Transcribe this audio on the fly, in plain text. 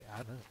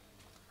I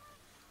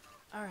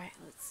know. Alright,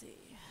 let's see.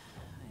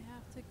 I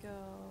have to go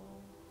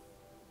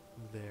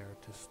There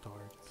to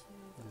start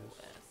to the this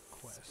west.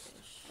 quest.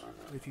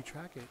 If you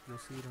track it, you'll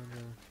see it on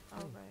the Oh,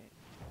 thing, right.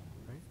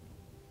 right?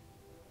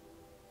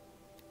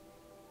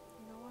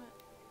 You know what?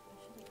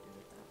 I shouldn't do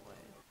it that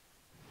way.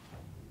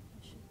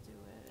 I should do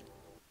it.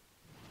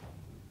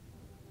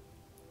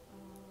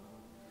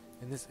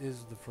 And this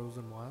is the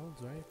Frozen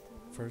Wilds, right?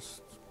 Mhm.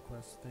 First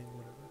quest thing,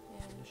 whatever.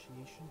 Yeah.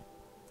 Initiation.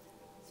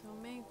 So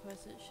main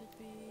quest, it should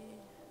be...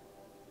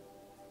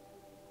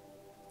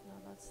 No,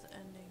 that's the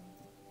ending.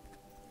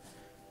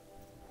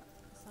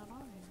 It's not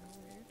on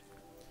here, weird.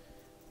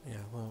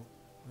 Yeah, well,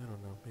 I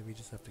don't know. Maybe you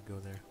just have to go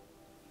there.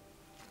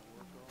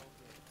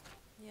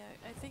 Yeah,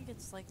 I think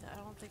it's like that. I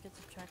don't think it's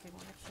a tracking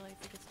one, actually. I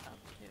think it's up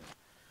too.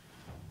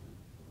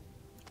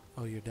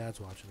 Oh, your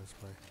dad's watching us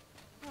play.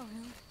 Oh,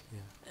 really?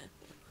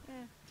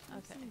 Yeah.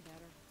 Okay.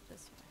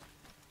 This way.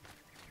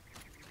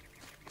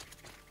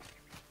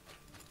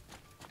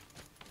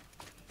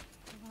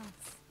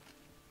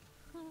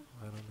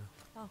 I don't know.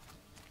 Oh,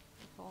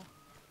 cool.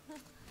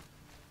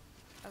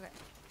 Okay,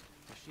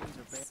 Machines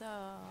are bad. so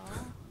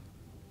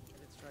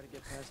Let's try to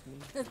get past me.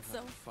 it's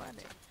so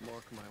funny.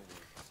 Mark my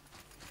words.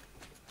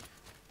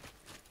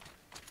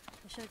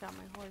 I should have got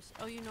my horse.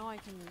 Oh, you know I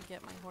can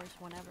get my horse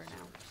whenever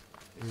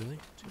now. Really?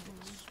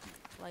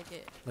 Like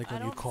it. Like I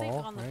when you don't call,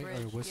 think on the right?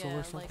 Or bridge. whistle yeah,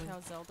 or something? like how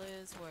Zelda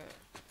is, where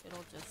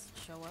it'll just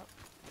show up.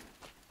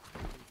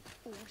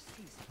 4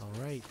 seasons, All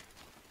right.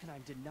 and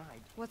I'm denied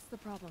What's the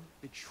problem?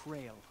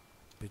 betrayal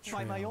Betrayal.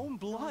 by my own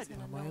blood.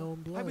 gonna By my know.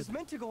 own blood. I was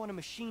meant to go on a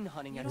machine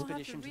hunting You don't have to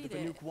expedition to the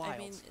read Banuk it. Wilds I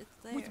mean, it's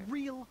there. with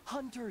real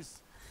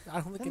hunters. I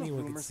don't think Then the anyone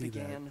can rumors see that.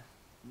 began.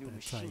 New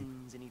that type.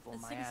 machines, an evil It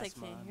seems they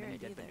miasma, can't hear many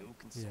it dead either.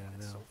 Banuk, and so Yeah, on I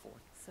and so know.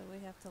 forth. So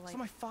we have to like. So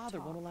my father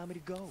talk. won't allow me to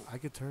go. I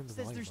could turn the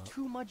Says volume there's up.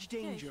 too much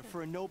danger should.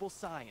 for a noble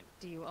scion.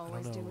 Do you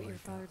always do know, what your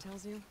like, father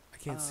tells you? I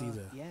can't see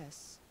the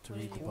Yes. to What,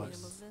 read do the you want me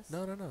to buttons. move this?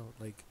 No, no, no.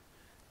 Like,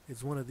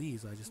 it's one of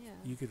these. I just Yeah.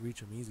 you could reach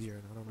them easier,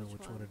 and I don't know Which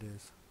which one one? it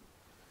is.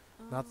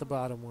 Not the Um,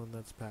 bottom one.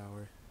 That's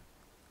power.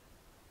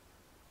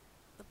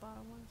 The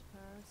bottom one's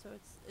power, so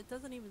it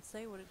doesn't even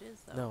say what it is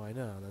though. No, I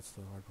know. That's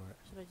the hard part.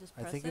 Should I just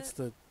I press think it? it's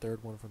the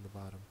third one from the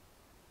bottom.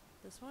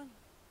 This one?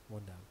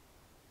 One down.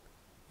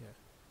 Yeah.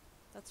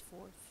 That's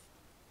fourth.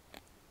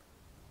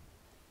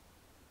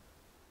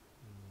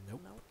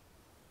 Nope. Nope.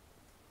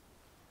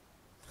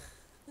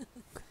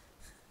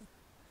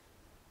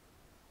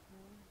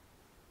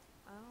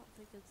 I don't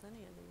think it's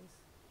any of these.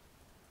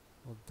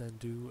 Well,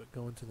 then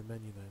go into the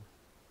menu then.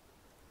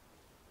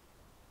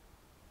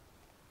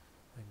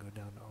 And go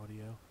down to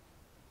audio.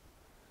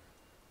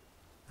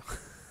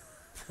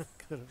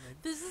 Could've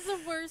made- This is the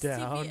worst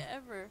Down. TV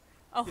ever.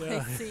 Oh,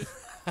 Yeah. I see.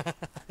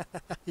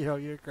 Yo,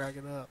 you're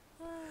cracking up.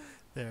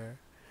 There.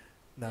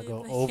 Now They-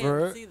 go they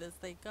over. Can't see this,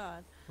 thank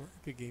God.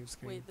 Good game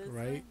screen. Wait, this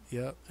right? one?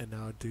 Yep. And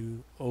now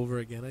do over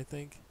again, I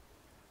think.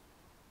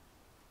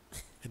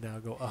 And now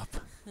go up.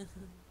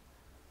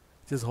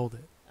 Just hold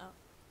it. Oh.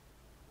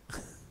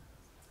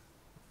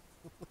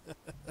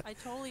 I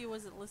totally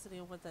wasn't listening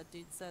to what that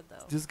dude said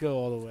though. Just go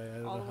all the way. I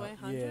don't All know the way,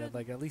 how. Yeah, 100?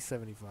 like at least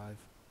 75.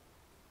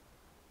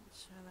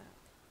 Shut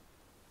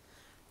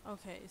up.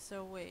 Okay,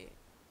 so wait.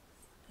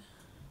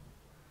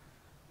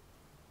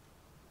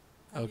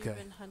 Have Okay. you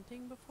been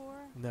hunting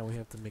before? Now we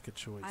have to make a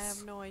choice. I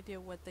have no idea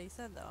what they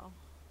said though.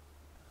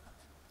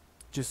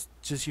 Just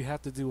you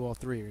have to do all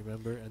three,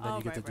 remember? And then Oh,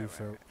 you get right, to do right,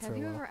 right, right. Have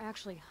you farewell. ever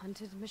actually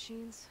hunted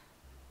machines?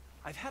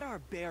 I've had our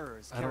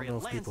bearers I don't carry know a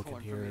if people can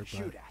lanthorn hear for me it, to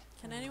shoot but- at.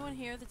 Can anyone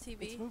hear the Its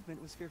TV?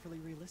 movement was fearfully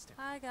realistic.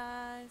 Hi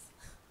guys.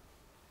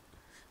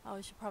 Oh,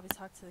 we should probably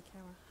talk to the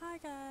camera. Hi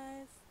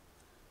guys.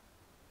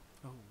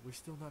 Oh, we're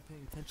still not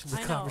paying attention to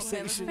I the know. Okay, let's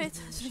conversation. pay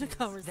attention to the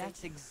conversation.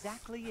 That's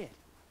exactly it.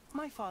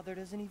 My father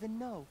doesn't even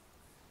know.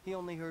 He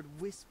only heard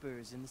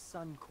whispers in the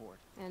sun court.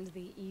 And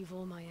the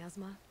evil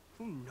miasma?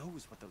 Who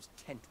knows what those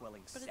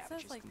tent-dwelling But it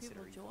savages says like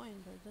consider people evil?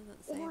 join, but it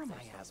doesn't say Or if they're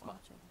miasma. still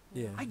watching.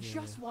 Yeah. I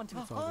just want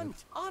to It's all good.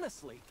 hunt,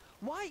 honestly.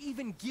 Why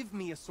even give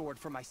me a sword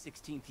for my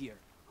 16th year?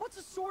 What's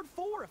a sword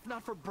for if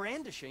not for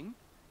brandishing?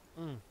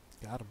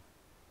 Got him.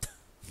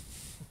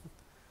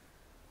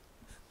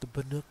 The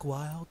Banuk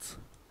Wilds?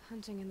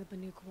 Hunting in the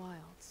Banuk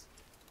Wilds.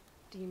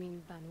 Do you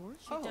mean Banur?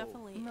 She Oh,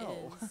 definitely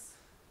no. is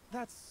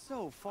That's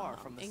so far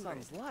from the Ingrid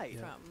sun's light.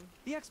 Yeah. from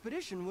The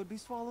expedition would be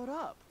swallowed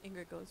up.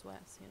 Ingrid Goes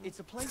West, you know. It's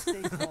a place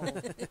they call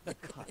the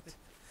Cut.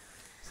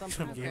 Some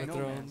From kind Game of of no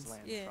Thrones? man's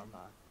land Yeah. from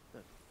the,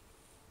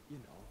 you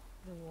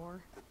know. The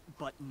war?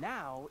 But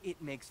now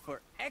it makes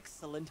for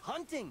excellent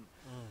hunting.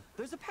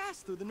 There's a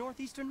pass through the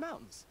northeastern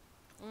mountains.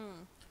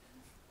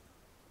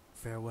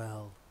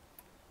 Farewell.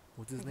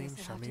 What's his I name?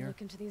 guess I'll have to Shamir?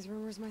 look into these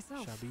rumors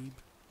myself. Shabib?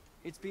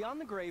 It's beyond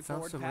the grave Sounds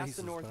ford so past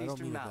the racist, but I don't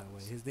northeastern mean it that way.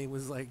 mountains. His name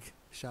was like You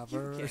Shaver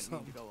or can't need to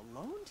something. go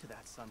alone to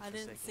that sun I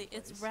didn't see. forsaken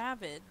It's place.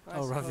 Ravid. But I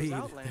Oh, suppose Ravid.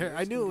 outlanders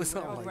I knew can it was do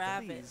something Or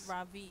whatever they like Ravid. please.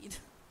 Ravid.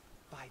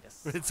 By the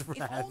But it's sun.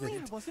 If only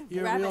Ravid. it wasn't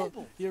You're Rabbit. real.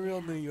 rabbit. You're a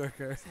real New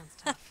Yorker. Sounds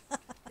tough.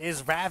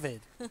 It's Ravid.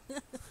 Shut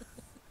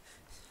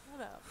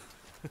up.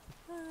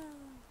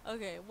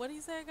 Okay, what do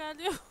you say I gotta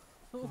do?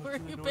 Go Were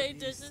to the you paying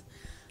northeast. attention?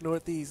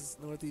 Northeast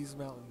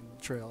Mountain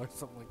Trail or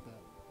something like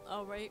that.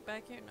 Oh, right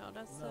back here? No,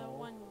 that's the No.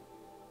 one.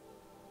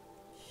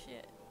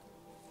 Shit.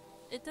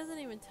 It doesn't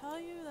even tell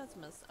you? That's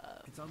messed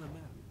up. It's on the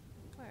map.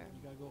 Where?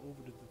 You gotta go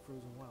over to the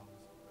Frozen Wilds,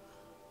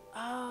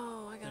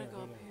 Oh, I gotta There, go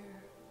right up there.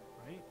 here.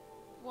 right?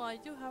 Well, I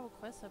do have a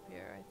quest up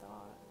here, I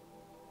thought.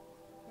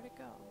 Where'd it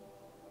go?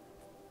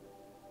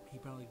 He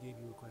probably gave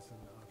you a quest in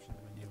the options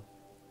menu.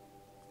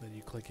 Then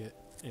you click it.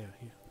 Yeah.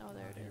 Oh,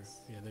 there right it here.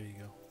 is. Yeah, there you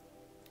go.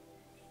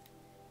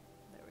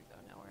 There we go.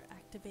 Now we're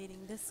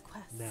activating this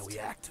quest. Now we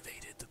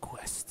activated the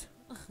quest.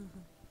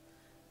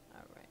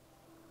 Alright.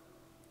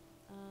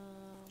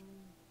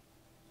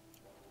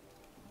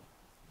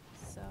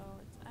 So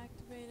it's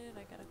activated.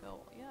 I gotta go.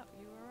 Yep,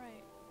 you were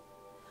right.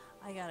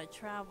 I gotta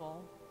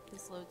travel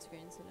this load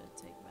screen so it didn't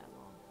take that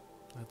long.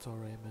 That's all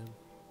right, man.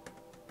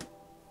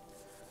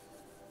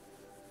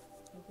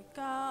 Here we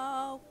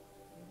go.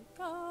 Here we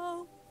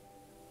go.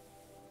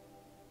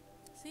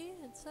 See,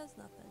 it says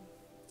nothing.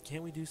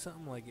 Can't we do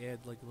something like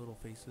add like little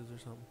faces or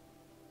something?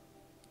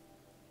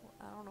 Well,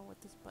 I don't know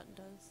what this button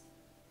does.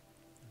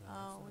 No,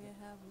 Oh, that's we not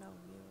have no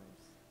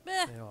viewers. it.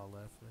 Meh. They all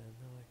left, man.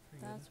 They're like,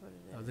 forget That's it. what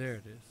it is. Oh, there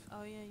it is.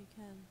 Oh yeah, you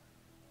can.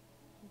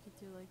 You could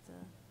do like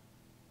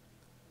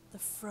the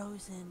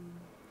frozen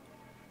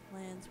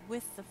lands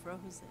with the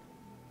frozen.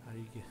 How do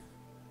you get?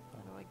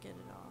 How do I get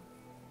it off?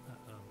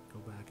 Go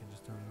back and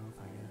just turn it off.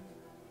 I guess.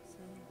 See,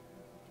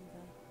 I could do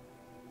that.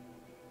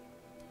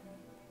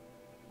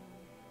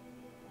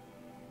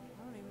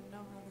 I don't even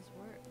know how this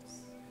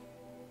works.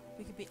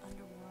 We could be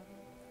underwater.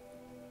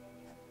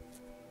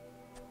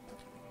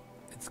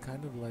 It's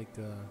kind of like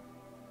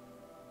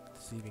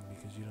deceiving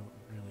because you don't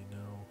really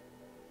know.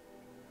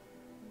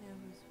 Yeah,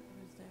 who's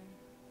there?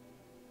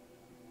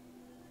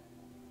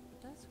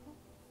 But that's cool.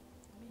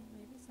 I mean,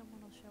 maybe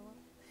someone will show up.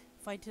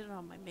 If I did it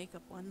on my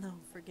makeup one, though,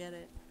 forget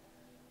it.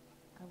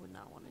 I would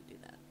not want to do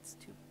that. It's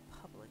too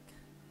public.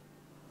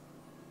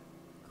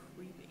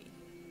 Creepy.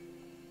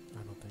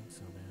 I don't think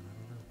so, man. I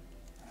don't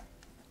know.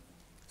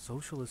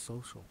 Social is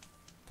social.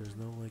 There's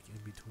no like in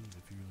between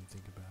if you really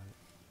think about it.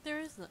 There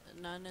is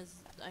none as,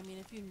 I mean,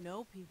 if you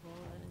know people,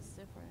 then it's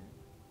different.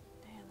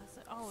 Damn, that's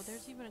like, oh,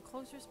 there's even a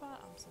closer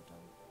spot? I'm so dumb.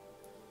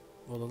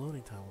 Well, the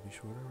loading time will be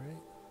shorter,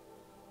 right?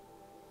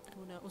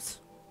 Who knows?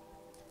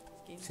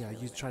 This game's See, I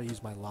really try to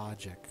use my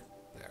logic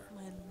there.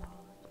 my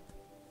lord.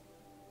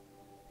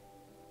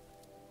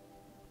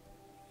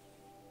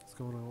 What's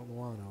going on with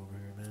Moana over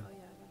here, man? Oh,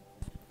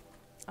 yeah.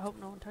 I hope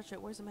no one touched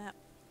it. Where's the map?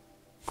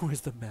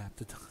 Where's the map?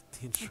 The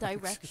instructions.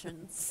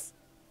 Directions.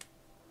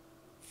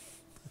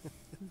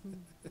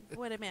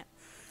 Wait a minute.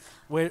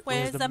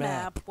 Where's the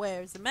map?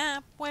 Where's the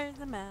map? Where's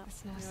the map?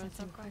 This now You know sets in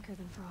something? quicker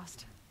than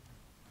frost.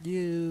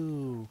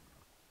 You.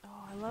 Oh,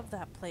 I love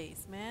that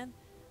place, man.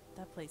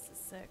 That place is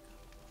sick.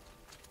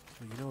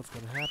 Well, you know what's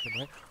gonna happen,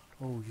 right?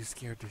 Oh, you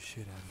scared the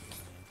shit out of me,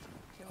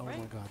 man. You're Oh right.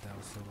 my god, that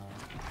was so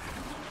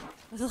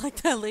loud. Was it like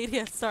that lady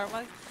at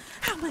Starbucks?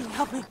 Help me,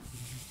 help me.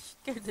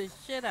 Scared the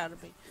shit out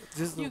of me.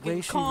 Just the You way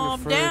can she calm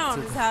referred down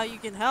to is the, how you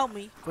can help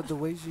me. but the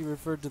way she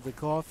referred to the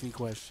coffee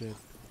question,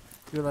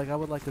 you're like, I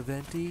would like a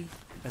venti,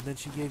 and then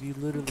she gave you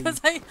literally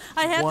Because I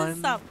had to one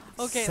stop.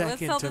 Okay, let's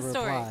second tell to the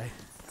story. reply.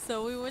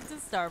 So we went to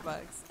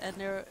Starbucks, and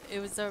it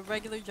was a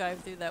regular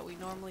drive-through that we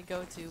normally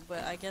go to,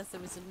 but I guess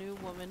there was a new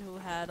woman who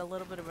had a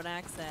little bit of an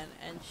accent,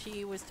 and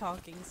she was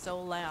talking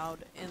so loud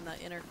in the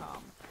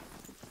intercom.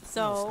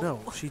 So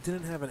No, she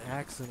didn't have an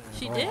accent at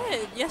she all.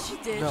 did. Yes, she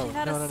did. No, she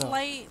had no, a no, no.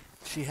 slight.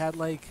 She had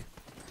like,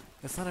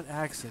 it's not an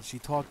accent. She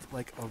talked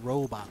like a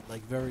robot,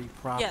 like very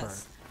proper.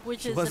 Yes,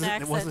 which She is an wasn't- it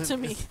accent wasn't- to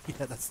me.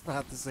 Yeah, that's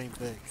not the same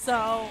thing.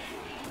 So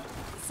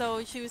she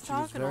was She was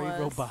talking very to us.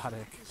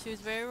 robotic. She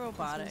was very This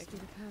robotic, must be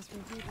the pass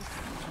review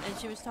and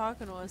she was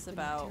talking to us district.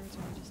 about.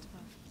 Territory just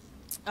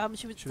above.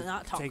 She was She was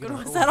not talking taking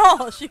to our us at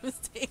all. She was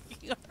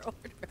taking our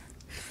order.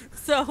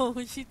 So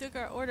she took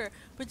our order,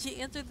 but she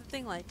answered the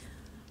thing like,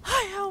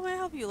 "Hi, how may I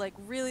help you?" Like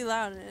really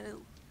loud, and it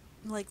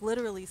like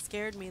literally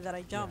scared me that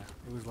I jumped.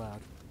 Yeah, it was loud.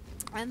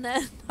 And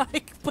then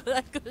but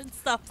I couldn't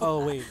stop.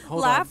 Oh wait,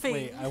 hold laughing.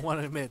 on. Wait, I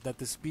want to admit that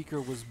the speaker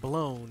was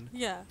blown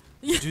Yeah.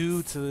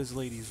 due to this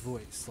lady's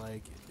voice.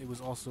 Like it was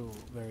also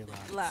very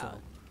loud. Loud. So.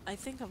 I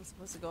think I'm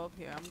supposed to go up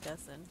here. I'm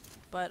guessing,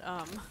 but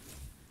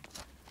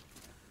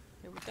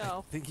here we I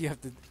go. think you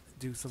have to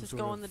do some Just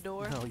sort go of. in the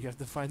door? No, you have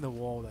to find the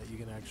wall that you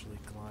can actually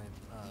climb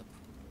up.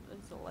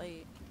 There's a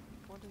light.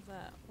 What is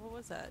that? What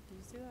was that? Did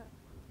you see that?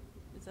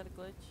 Is that a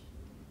glitch?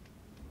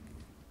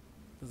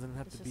 Doesn't it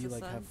have It's to just be the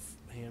like sun.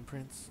 have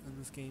handprints in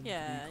this game?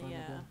 Yeah, to be yeah.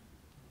 climbable?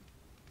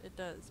 It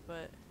does,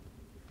 but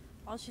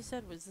all she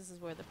said was this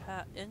is where the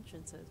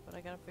entrance is, but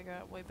I gotta figure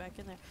out way back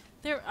in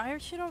there. I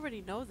should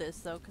already know this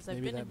though, because I've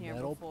Maybe been in that here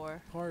metal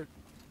before. Part.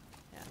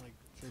 Yeah. Like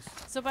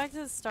just. So back to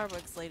the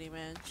Starbucks lady,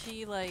 man.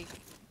 She like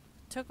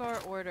took our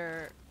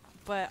order,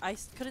 but I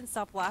couldn't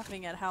stop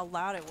laughing at how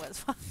loud it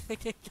was. I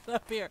can't get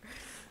up here.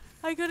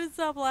 I couldn't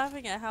stop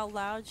laughing at how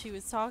loud she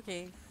was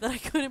talking that I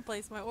couldn't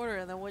place my order.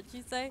 And then what'd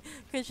she say?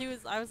 Because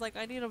I was like,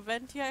 I need a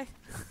venti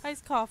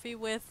iced coffee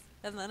with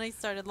And then I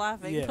started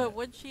laughing. Yeah. But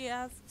when she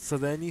asked, So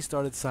then you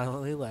started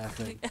silently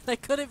laughing. and I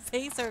couldn't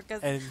face her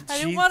because And I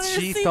she, didn't want her to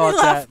she see me thought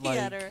that laughing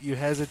at her. like you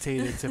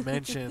hesitated to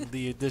mention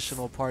the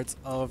additional parts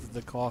of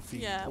the coffee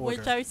Yeah, order.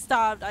 which I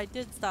stopped. I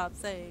did stop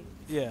saying.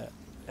 Yeah,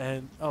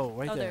 and right Oh,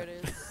 there. there it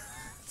is.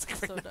 It's,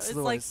 It's right so, next to it's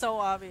the like voice. so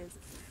obvious.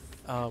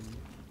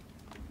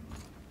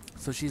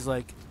 So she's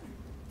like,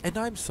 and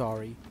I'm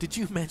sorry. Did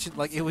you mention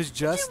like it was you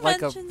just like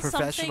a mention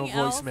professional something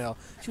else? voicemail?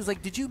 She was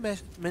like, did you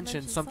mention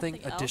Mention something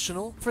something else?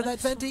 additional for that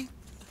venti?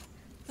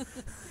 And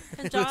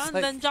It was John,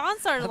 like, then John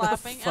started what the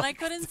laughing, and I fuck,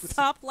 couldn't dude?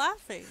 stop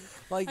laughing.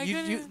 Like I you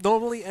couldn't-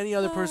 normally any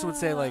other person would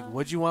say like,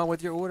 "What'd you want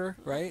with your order?"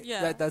 Right?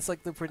 Yeah. That's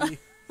like the pretty.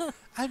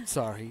 I'm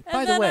sorry. And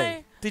By the then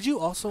way, did you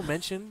also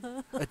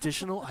mention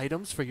additional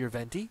items for your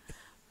venti?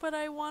 But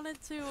I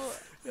wanted to.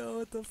 Yo,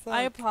 what the fuck?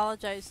 I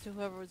apologized to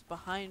whoever was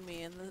behind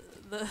me in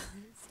the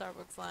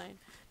Starbucks line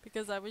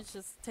because I was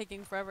just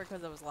taking forever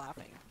because I was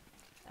laughing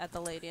at the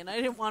lady, and I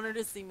didn't want her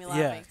to see me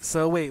Yeah. laughing.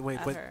 So wait,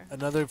 at but her.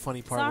 another funny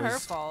It's part not was her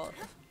fault.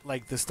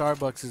 like the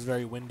Starbucks is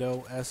very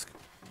window-esque.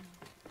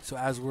 So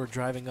as we're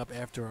driving up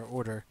after our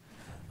order,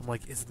 I'm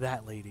like, "It's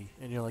that lady,"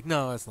 and you're like,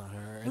 "No, that's not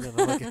her." And then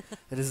I'm like,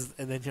 "It is,"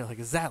 and then you're like,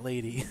 "Is that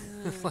lady?"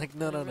 Like,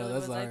 no, It no, really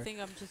that's was. not I her. think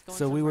I'm just going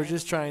So some we were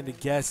just random trying to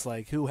weird- guess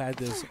like who had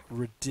this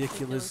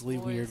ridiculously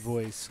weird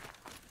voice.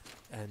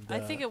 And I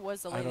think it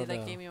was the I lady don't that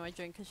know. gave me my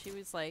drink because she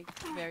was like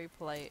very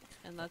polite,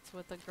 and that's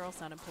what the girl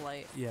sounded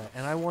polite. yeah,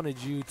 and I wanted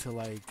you to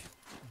like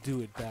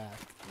do it back,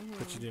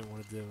 but you Mhm. didn't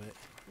want to do it.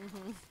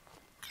 Mhm.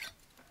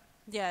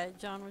 Yeah,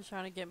 John was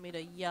trying to get me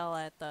to yell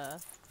at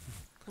the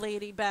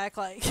lady back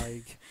like,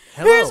 Like,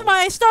 hello. "Here's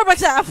my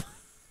Starbucks app."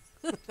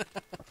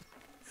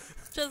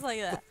 Just like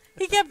that.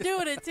 He kept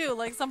doing it too,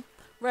 like some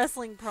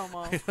wrestling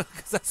promo.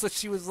 Because that's what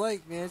she was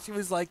like, man. She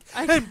was like,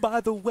 I- and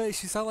by the way,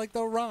 she sounded like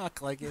The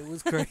Rock. Like, it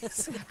was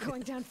crazy.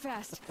 Going down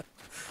fast.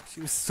 She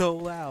was so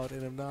loud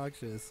and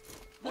obnoxious.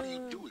 What are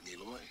you doing,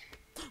 Aloy?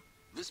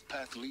 This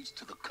path leads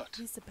to the cut.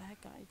 He's the bad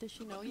guy. Does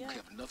she know You yet?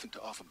 have nothing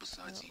to offer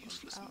besides No,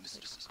 useless oh,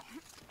 mysticism.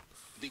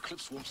 The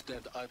Eclipse won't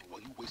stand idle while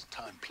you waste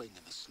time playing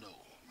in the snow.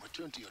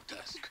 Return to your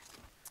desk.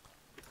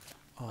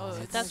 Oh,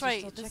 that's- that's You're right.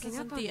 still This checking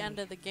isn't up on the me. end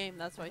of the game.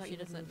 That's I why thought she you'd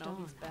doesn't moved know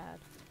he's on. bad.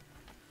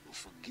 Well,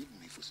 forgive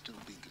me for still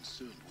being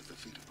concerned with the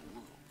fate of the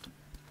world.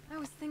 I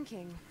was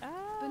thinking, Ah.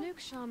 Banuk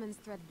shamans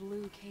thread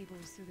blue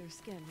cables through their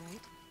skin,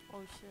 right?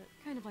 Oh shit.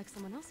 Kind of like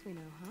someone else we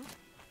know, huh?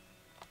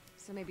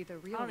 So maybe the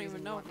real I don't reason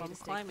even you know want if me I'm to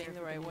stay climbing clear the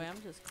of right way. Banuk.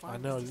 I'm just I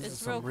climbing. know, this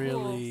it's is real some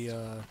really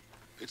cool.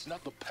 It's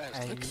not the past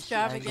ang- that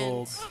Extravagant.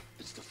 angled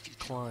it's the future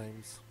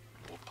climbs.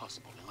 or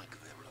possible lack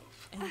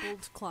thereof.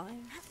 Angled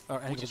climb. Or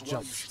Which angled is why you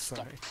jumps, should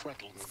sorry. stop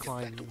prattling and get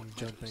Climbing, back to what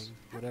jumping, matters.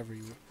 whatever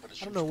you... But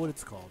as I don't know what usual,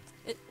 it's called.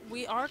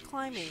 We are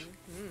climbing.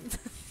 Mm.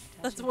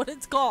 That's Catchy. what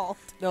it's called.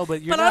 No,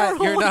 but you're But I not... don't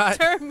know You're what not...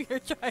 term you're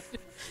trying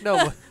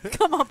No, to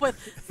come up with.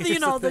 You Here's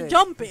know, the the thing.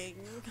 jumping.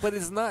 but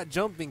it's not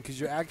jumping because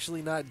you're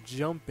actually not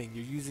jumping.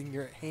 You're using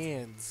your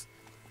hands.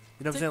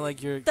 You know what I'm saying?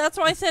 Like, you're... That's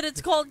why I said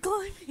it's called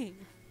climbing.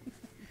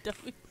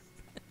 Dummy.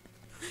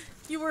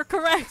 You were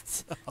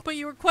correct, but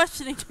you were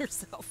questioning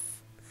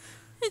yourself.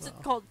 Is it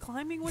called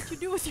climbing? What you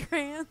do with your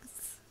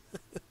hands?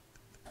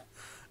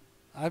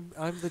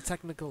 I'm the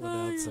technical Oh,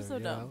 you're announcer, so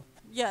you dumb. know?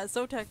 Yeah,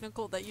 so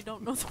technical that you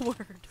don't know the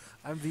word.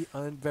 I'm the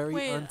very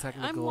Wait,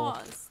 untechnical... I'm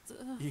lost.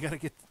 You gotta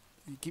get...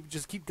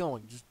 Just keep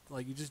going. Just,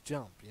 like, you just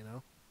jump, you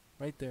know?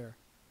 Right there.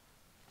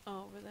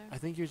 Oh, over there. I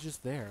think you're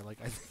just there. Like,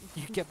 I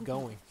think you kept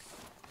going.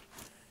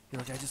 You're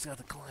like, I just got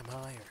to climb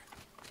higher.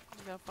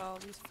 You gotta follow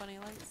these funny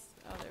lights.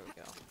 Oh, there we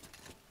go.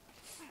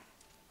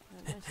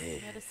 And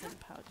my medicine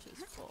pouch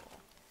is full.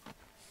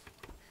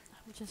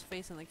 I'm just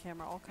facing the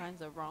camera all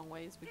kinds of wrong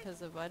ways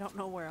because of I don't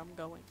know where I'm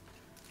going.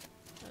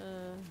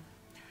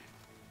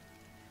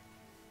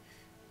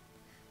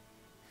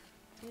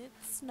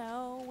 It's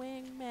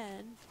snowing,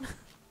 men.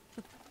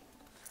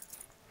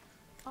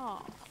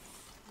 Oh,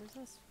 where's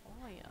this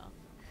fire?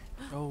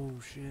 Oh,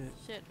 shit.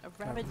 Shit, a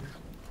rabbit.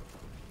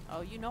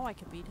 Oh, you know I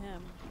can beat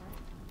him.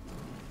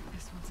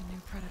 This one's a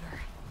new predator.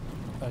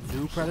 A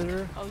new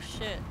predator? Oh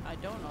shit, I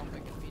don't know if I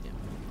can beat him.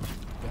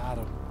 Got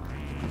him.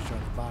 He's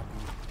trying to bop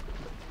you.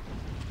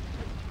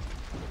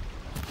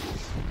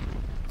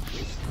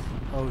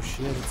 Oh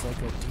shit, it's like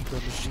a deeper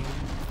machine,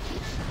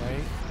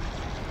 right?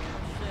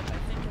 Shit, I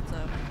think it's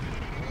a...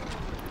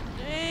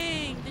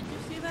 Dang, did you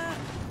see that?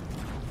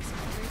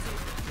 Crazy.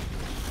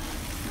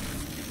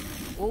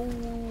 Oh!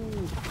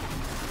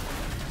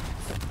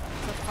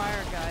 It's a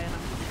fire guy and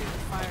I'm just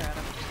shooting fire at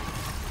him.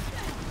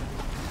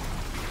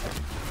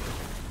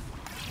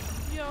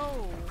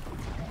 Yo!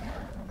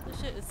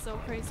 This shit is so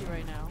crazy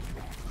right now.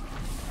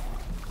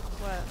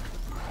 What?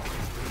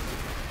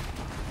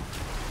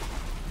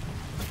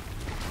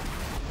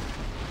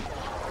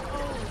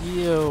 Oh,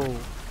 Yo!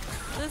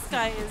 this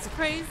guy is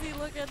crazy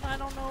looking. I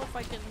don't know if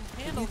I can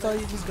handle You thought you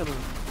this. were just gonna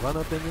run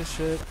up in this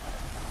shit?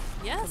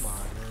 Yes? Come on,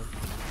 man.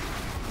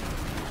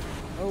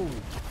 Oh!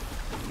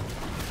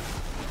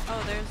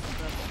 Oh, there's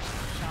the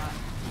shot.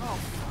 Oh,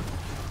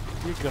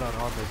 fuck. You're good on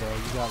armor though.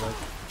 You got like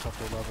a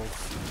couple levels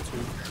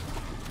too.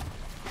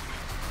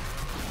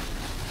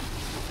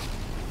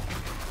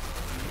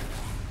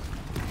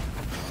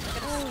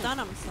 stun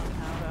him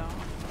somehow, though.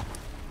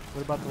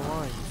 What about the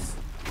lines?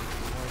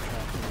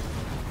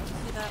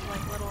 See that,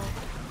 like, little...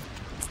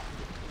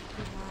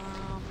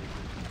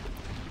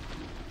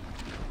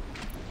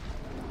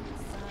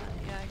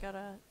 yeah, I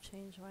gotta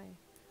change my...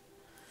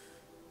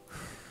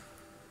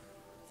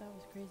 That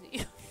was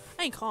crazy.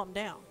 I ain't calm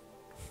down.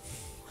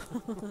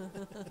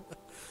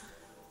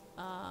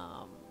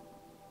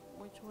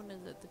 Which one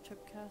is it? The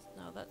Tripcast?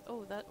 No, that...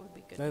 Oh, that would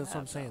be good to That's what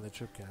have, I'm saying, though. the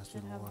Tripcast.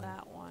 Should have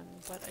that one,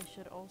 but I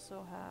should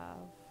also have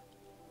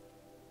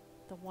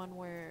the one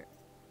where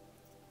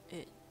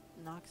it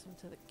knocks him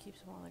to the...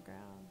 keeps him on the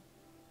ground.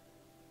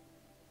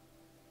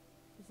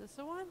 Is this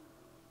the one?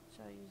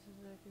 Shall I use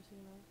his accuracy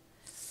mode?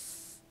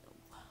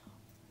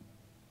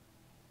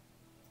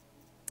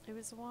 It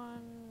was the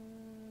one...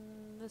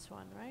 This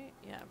one, right?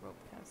 Yeah, rope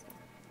casting.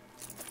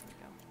 There we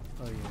go.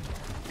 Oh,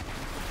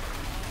 yeah.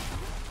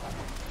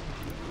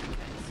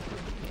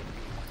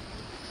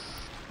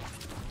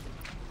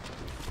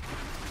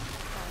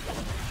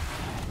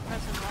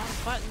 Pressing wrong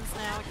buttons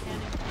now, I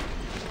can't even...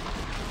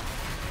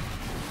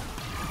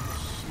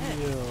 Shit.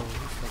 Ew,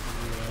 he's fucking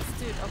weird.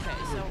 Dude, okay,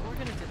 so we're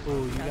gonna do the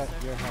Oh, you got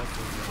podcaster. your health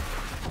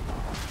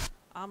is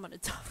I'm gonna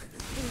talk in a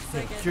up.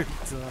 second. You're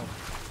done.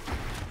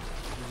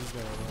 You just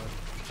gotta run.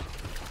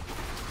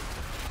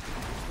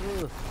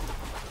 Ugh.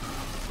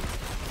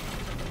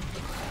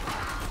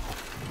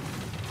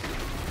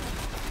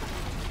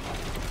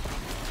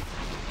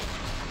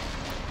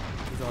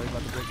 He's already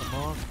about to break them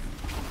off.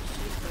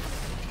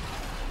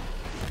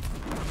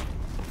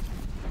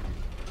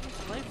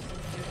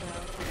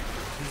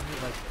 He's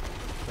in like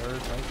third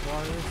right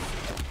water.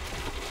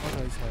 Oh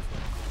no, he's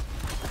halfway.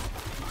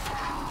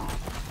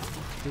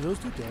 Do those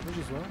do damage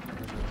as well? Or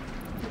no?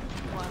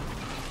 What?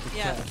 The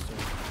Yeah. caster.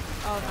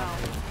 Oh no.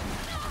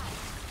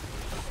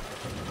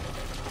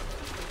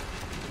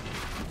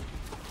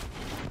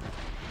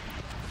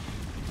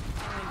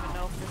 I don't even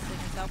know if this thing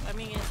is help. I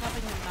mean, it's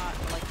helping him not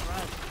like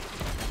run.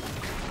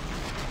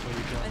 What are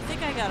you doing I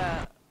think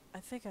now? I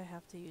think I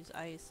have to use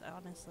ice. I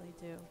honestly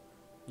do.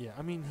 Yeah,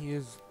 I mean he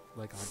is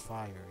like on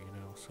fire, you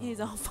know. So He's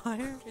on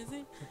fire, is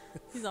he?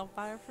 He's on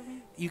fire for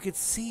me. you could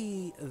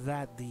see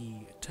that the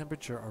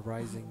temperature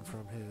arising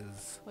from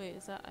his Wait,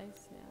 is that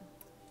ice? Yeah.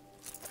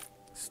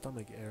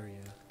 stomach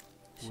area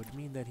would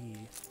mean that he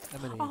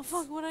emanates Oh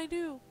fuck! What'd I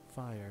do?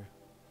 fire.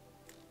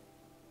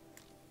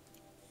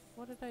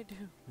 What did I do?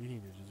 You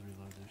need to just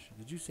reload this shit.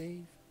 Did you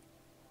save?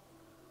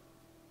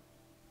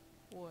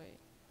 Wait.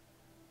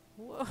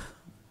 Whoa.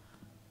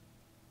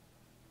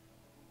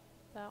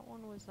 That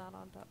one was not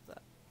on top.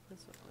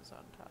 This one was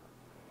on top.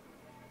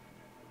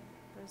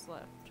 Where's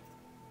left?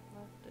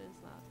 Left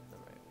is not the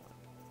right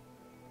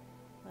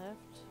one.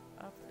 Left.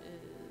 Up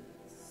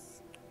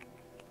is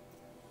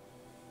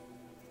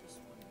this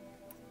one.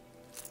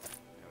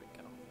 There we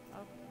go.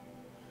 Up.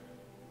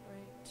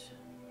 Right.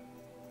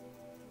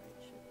 Right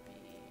should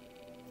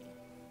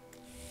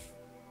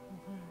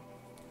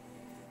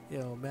be.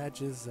 Yo,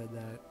 Matches said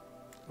that.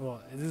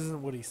 Well, this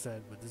isn't what he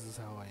said, but this is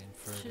how I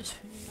inferred Should it.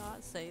 you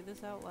not say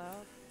this out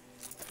loud?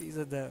 He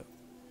said that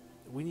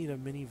we need a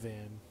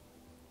minivan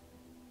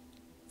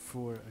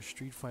for a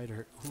Street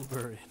Fighter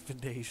Uber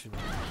invitation.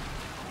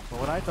 But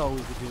what I thought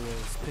we could do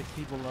is pick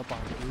people up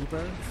on Uber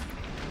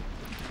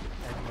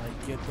and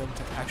like get them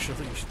to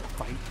actually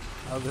fight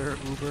other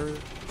Uber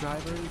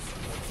drivers,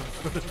 like some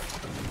sort of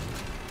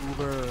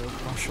Uber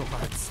martial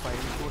arts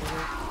fighting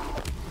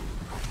tournament.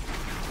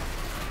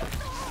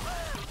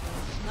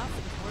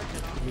 Nothing's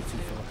working on You're it, too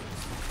too.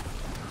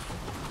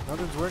 focused.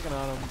 Nothing's working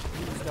on him.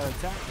 He just gotta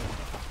attack him.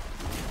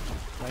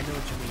 I know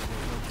what you mean.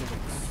 There's no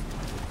gimmicks.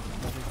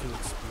 Nothing to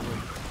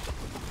exploit.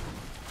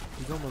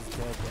 He's almost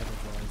dead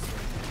damage-wise.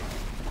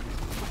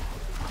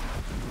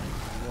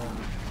 Yeah.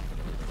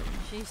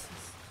 Jesus.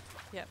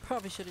 Yeah,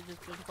 probably should have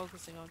just been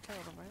focusing on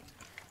killing him, right?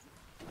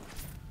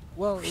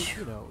 Well,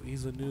 you know,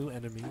 he's a new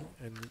enemy,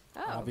 and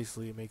Oh.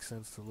 obviously it makes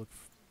sense to look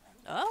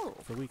Oh!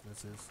 for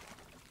weaknesses.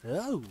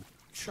 Oh!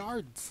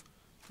 Shards!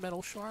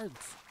 Metal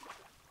shards!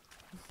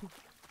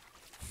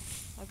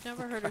 I've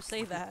never heard her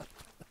say that.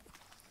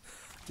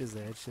 Just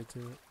add shit to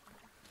it.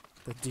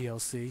 The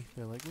DLC,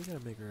 they're like, we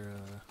gotta make her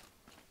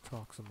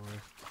talk some more.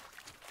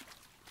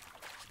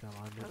 Got a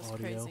lot of That new was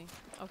audio. crazy.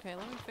 Okay,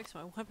 let me fix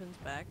my weapons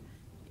back.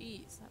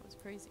 Jeez, that was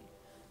crazy.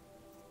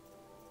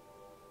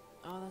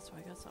 Oh, that's why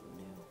I got something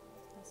new.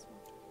 This one.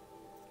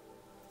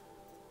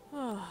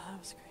 Oh, that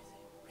was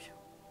crazy. Phew.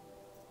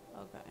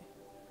 Okay.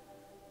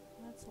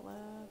 That's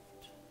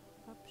left.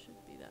 Up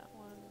should be that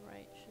one.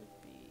 Right should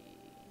be...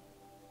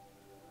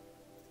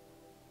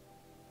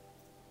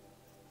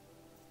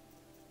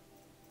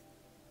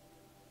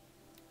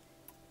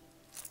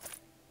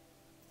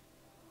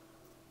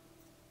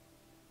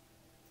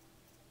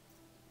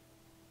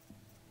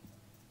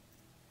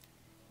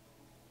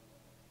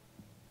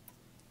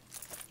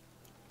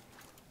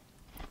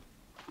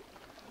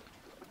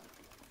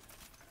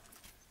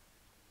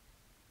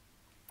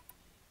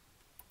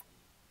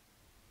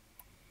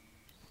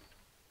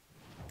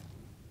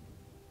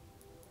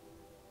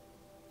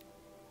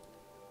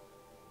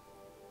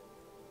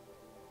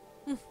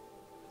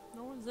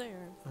 one's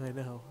there. I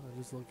know. I'm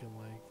just looking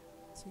like.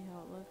 See how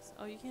it looks.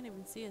 Oh, you can't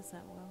even see us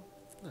that well.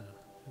 No,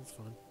 it's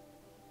fun.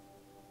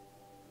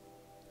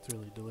 It's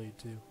really delayed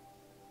too.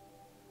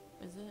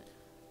 Is it?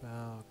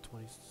 About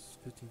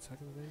 15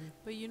 seconds maybe.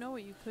 But you know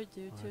what you could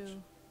do Watch.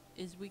 too?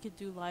 Is we could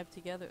do live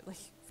together, like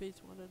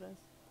Face wanted us.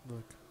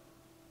 Look.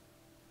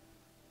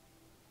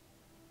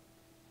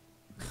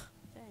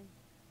 Dang.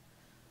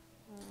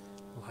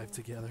 Live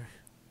together.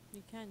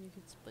 You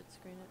could split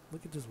screen it.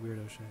 Look at this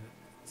weirdo shit.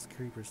 It's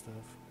creeper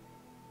stuff.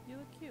 You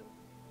look cute.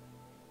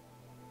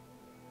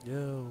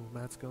 Yo,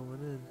 Matt's going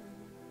in.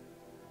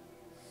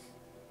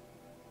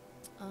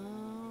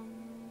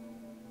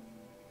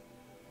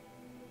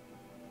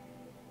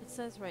 It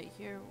says right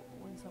here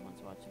when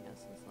someone's watching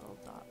us, this little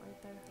dot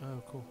right there.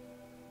 Oh, cool.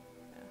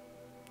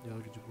 Yeah. Yo,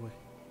 look at your boy.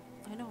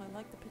 I know, I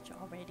like the picture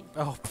already.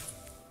 Oh.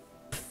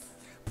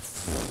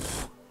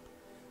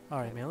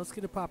 Alright, man, let's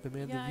get it popping,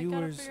 man. Yeah, The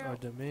viewers are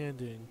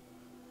demanding.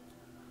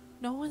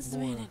 No one's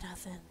more. demanding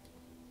nothing.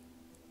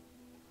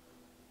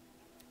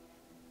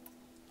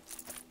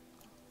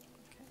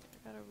 Okay,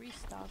 I gotta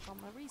restock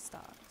on my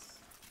restocks.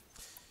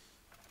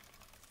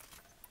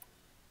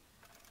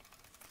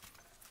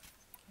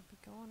 Can't be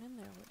going in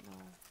there with no.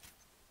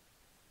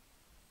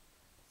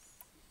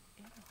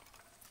 Ew.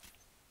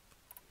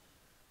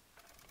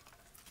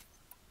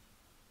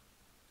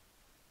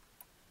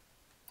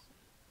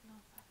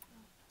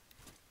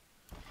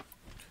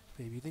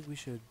 Babe, you think we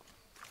should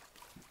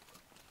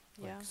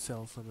Yeah.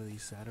 sell some of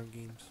these Saturn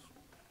games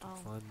to Oh.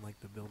 fund like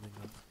the building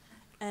of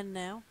And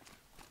now?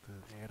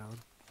 the add-on?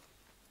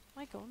 Am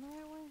I going the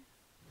right way?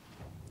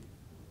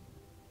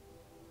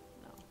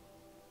 No.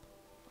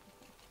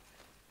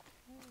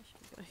 Where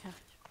should we go? Yeah.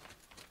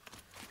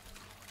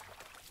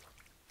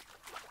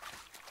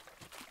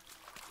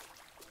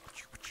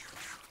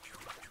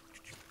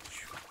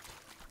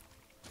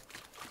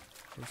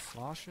 They're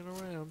sloshing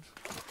around.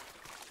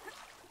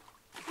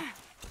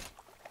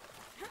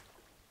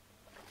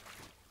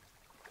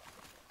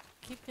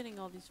 Keep getting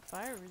all these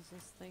fire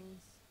resist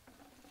things.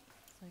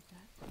 It's like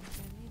I think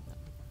I need them.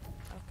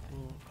 Okay.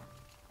 Well,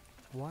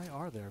 why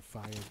are there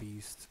fire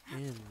beasts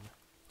in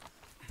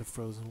the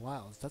Frozen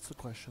Wilds? That's the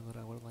question that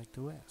I would like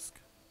to ask.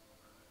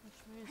 Which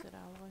way is it,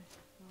 Alloy?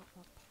 Oh,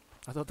 up.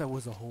 I thought that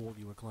was a hole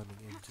you were climbing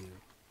into.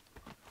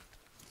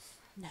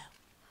 No.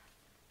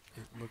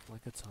 It looked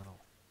like a tunnel.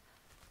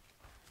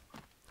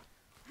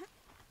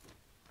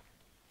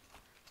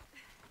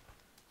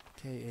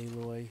 Okay,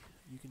 Aloy,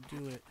 you can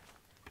do it.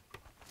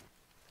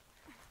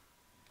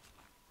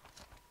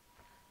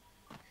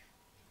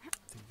 I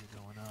think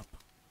you're going up.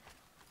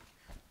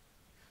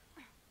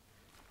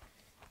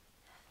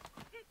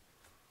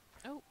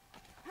 Oh.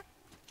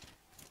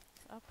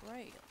 It's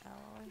upright,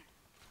 Alloy.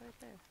 It's right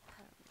there.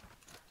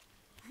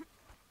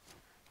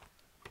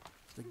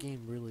 The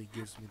game really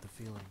gives me the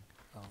feeling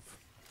of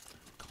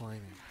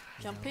climbing.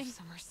 you know? Jumping?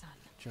 Summer sun.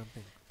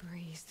 Jumping.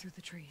 Breeze through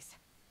the trees.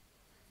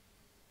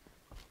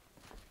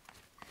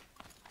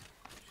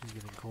 She's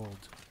getting cold.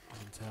 I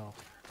can tell.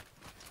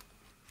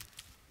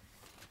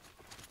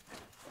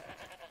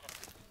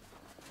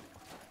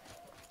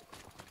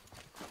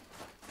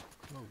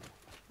 Whoa.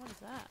 What is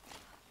that?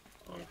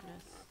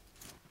 Weirdness.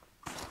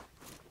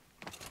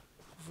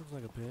 This looks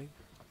like a pig.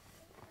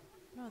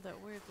 No, that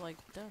weird, like,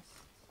 dust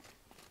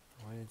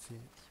Oh, I didn't see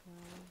it.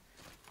 swirling.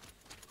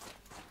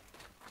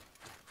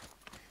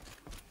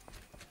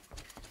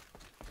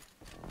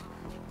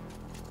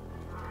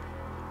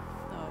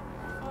 The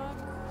fuck?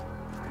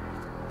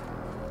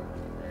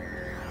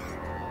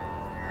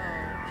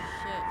 Oh,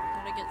 shit.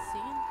 Did I get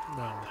seen?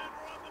 No.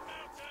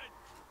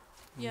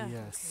 Yeah.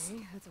 Yes.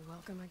 Okay, that's a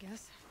welcome, I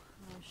guess.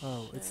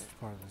 Oh, shit. it's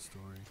part of the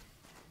story.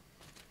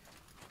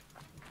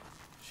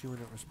 She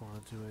wouldn't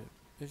respond to it.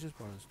 It's just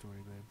part of the story,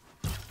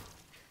 babe.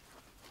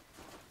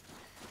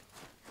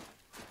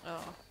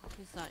 Oh,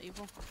 he's not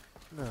evil?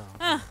 No,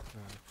 Ah.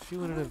 no. She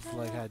wouldn't Oh, have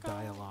like had God.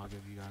 dialogue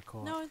if you got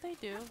caught. No, they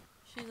do.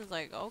 She's just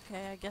like,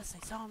 okay, I guess they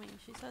saw me.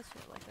 She says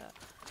shit like that.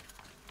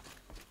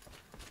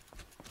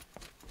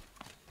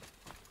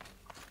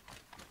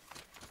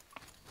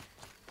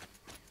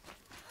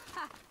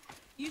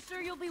 You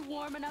sure you'll be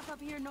warm enough up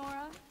here,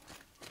 Nora?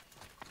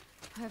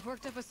 I've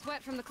worked up a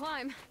sweat from the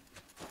climb.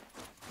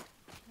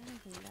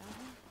 Anything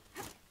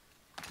down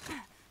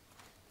here?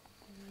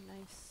 Any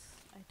nice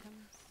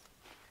items?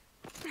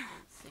 I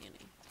don't see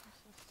any.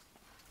 What's this?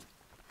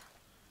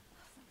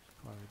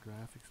 Part of the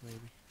graphics,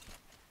 maybe.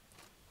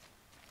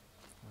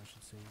 I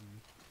should say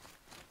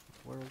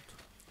the world.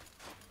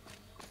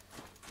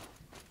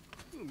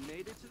 You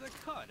made it to the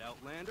cut,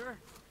 Outlander.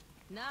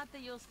 Not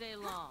that you'll stay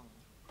long.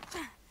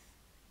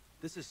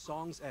 This is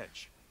Song's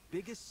Edge,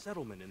 biggest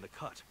settlement in the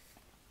cut.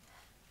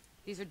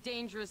 These are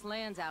dangerous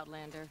lands,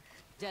 Outlander.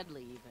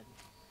 Deadly, even.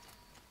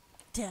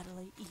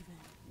 Deadly even.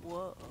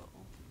 Whoa.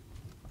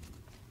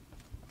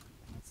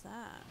 What's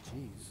that?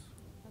 Jeez.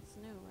 That's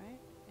new, right?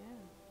 Yeah.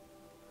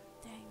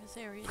 Dang, this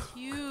area is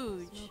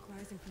huge. Smoke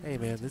rising from Hey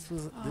the man, mountain. this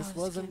this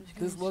wasn't game's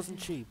this gonna wasn't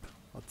shit. cheap.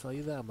 I'll tell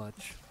you that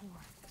much. Floor.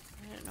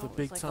 I didn't know The it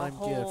big was time like a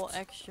whole gift.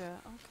 extra.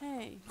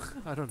 Okay.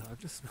 I don't know. I'm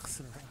just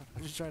messing around.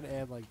 I'm just trying to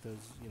add like those,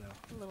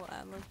 Little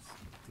ad-libs.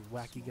 the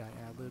wacky guy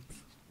ad libs.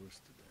 Worse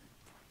today.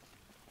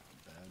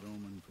 Bad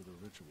omen for the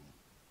ritual.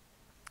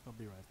 I'll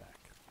be right back.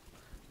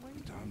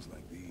 In times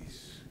like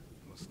these,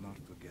 we must not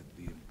forget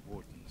the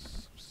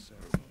importance of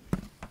ceremony.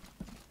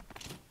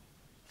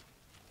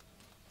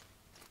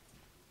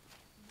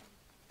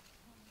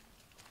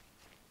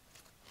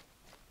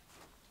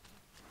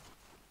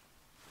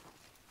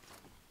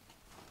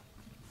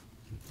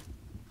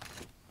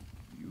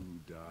 You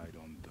died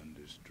on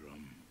Thunder's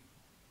drum.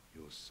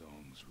 Your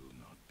songs will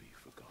not be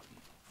forgotten.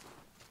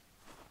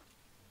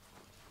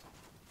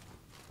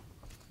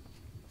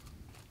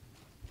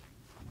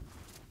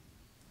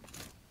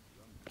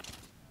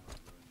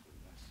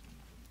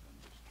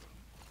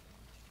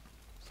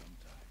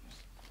 Sometimes,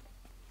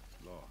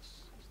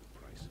 loss is the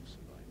price of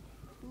survival.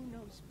 Who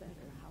knows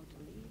better how to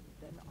lead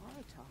than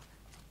Artok?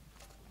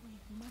 We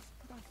must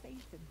put our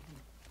faith in him.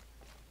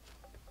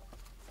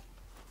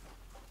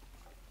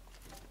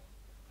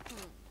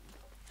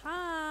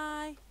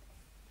 Hi.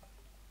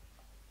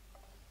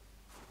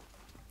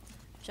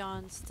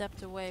 John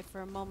stepped away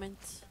for a moment.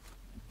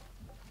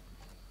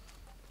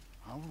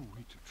 How are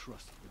we to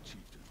trust the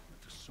chieftain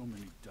after so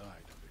many died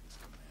under his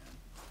command?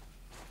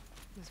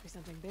 Must be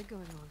something big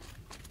going on.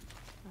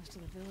 Most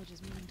of the village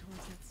is moving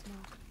towards that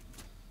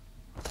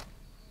smoke.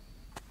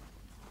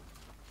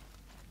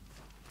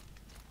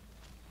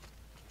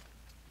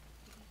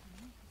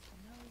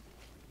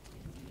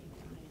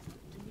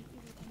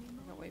 I'm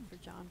gonna wait for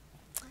John.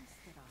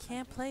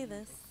 Can't play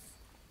this.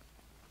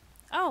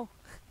 Oh!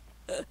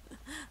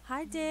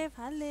 Hi, Dave.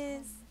 Hi,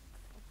 Liz.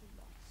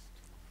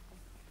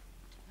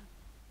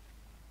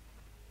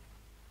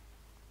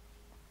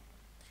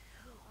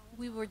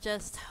 We were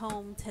just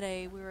home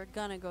today. We were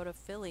gonna go to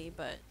Philly,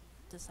 but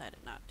decided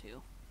not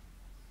to.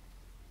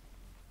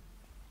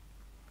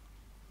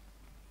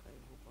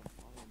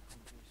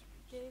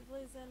 Dave,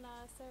 Liz, and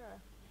Sarah.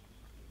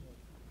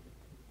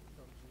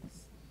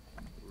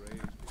 Ray's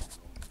been gone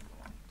a long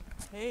time.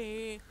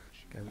 Hey.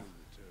 She Good. will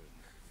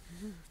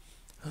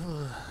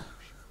return.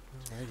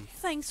 Alrighty.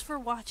 Thanks for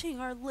watching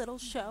our little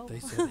show. They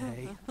said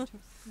hey.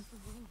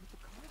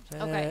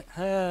 Okay.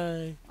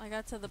 Hi. I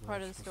got to the What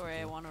part am I of the supposed to story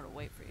I do? wanted to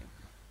wait for you.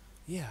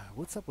 Yeah,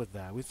 what's up with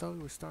that? We thought we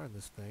were starting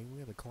this thing. We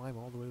had to climb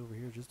all the way over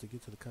here just to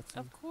get to the cutscene.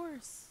 Of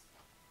course.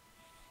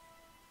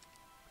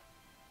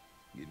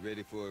 Get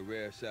ready for a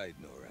rare sight,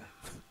 Nora.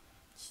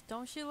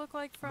 Don't she look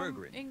like from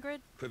Bergrin, Ingrid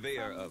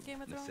purveyor from of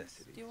Game of Thrones?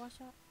 necessities. Do you watch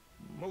that?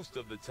 Most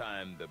of the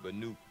time, the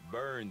Banuk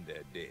burn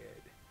their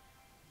dead.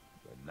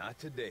 But not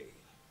today.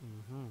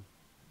 Mm-hmm.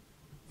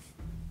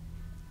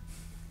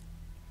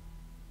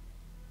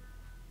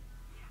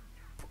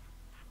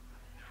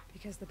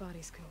 Because the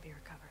bodies couldn't be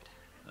recovered.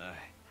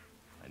 Aye,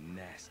 a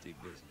nasty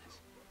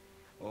business.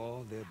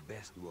 All their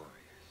best warriors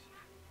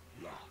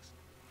lost.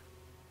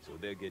 So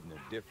they're getting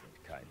a different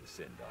kind of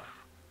send-off.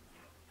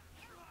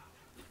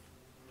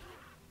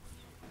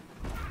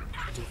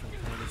 Different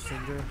kind of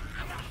cinder.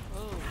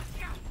 Oh.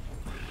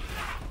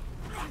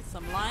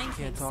 Some Lion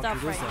King Can't talk stuff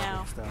through this right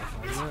now. epic stuff.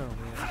 I know,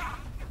 man.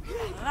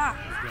 Ah.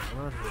 What's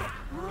going on here?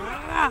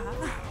 Ah.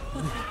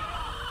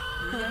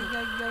 Yay,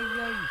 yay, yay,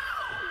 yay.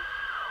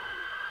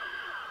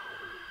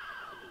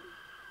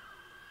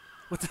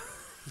 What the?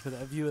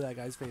 That view of that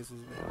guy's face was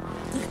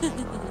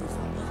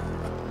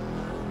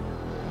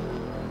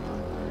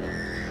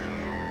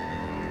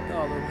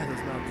oh, the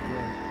weather's not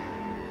great.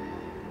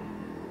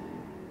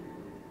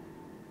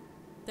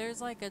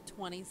 There's like a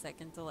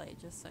 20-second delay,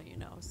 just so you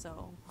know.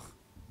 So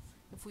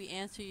if we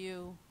answer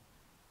you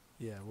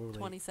Yeah, we're late.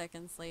 20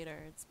 seconds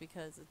later, it's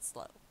because it's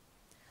slow.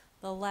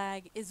 The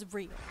lag is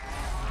real.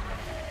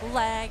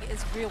 Lag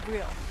is real.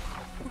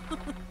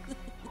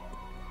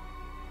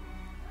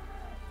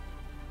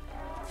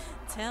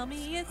 Tell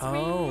me it's real.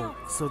 Oh,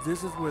 so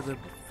this is where the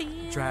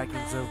Feel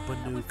dragons of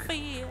that we Banuk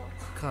feel.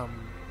 come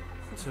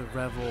to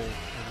revel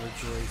and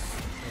rejoice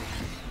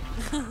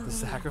in the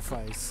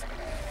sacrifice.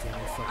 Damn,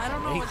 I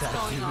don't know hate what's that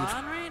going dude.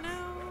 on right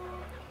now.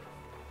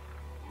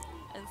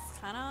 It's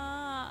kind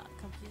of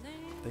confusing.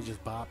 They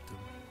just bopped him.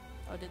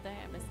 Oh, did they?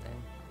 I missed it.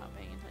 I'm not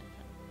paying attention.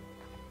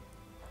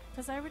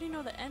 Because I already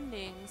know the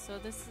ending, so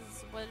this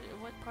is what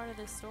part of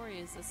this story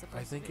is this supposed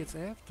I to think be? it's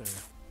after.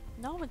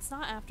 No, it's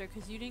not after,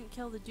 because you didn't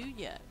kill the dude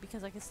yet,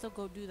 because I can still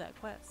go do that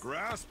quest.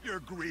 Grasp your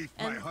grief,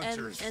 And, my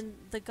hunters. and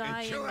the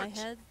guy in kill my it.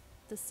 head,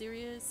 the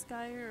serious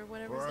guy or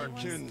whatever For his our name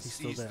was. kin He's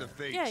still sees the there.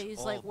 fate. Yeah, he's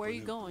like, all where are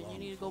you Banuk going? You long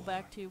need to go for.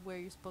 back to where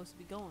you're supposed to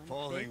be going,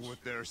 Falling bitch.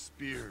 with their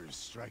spears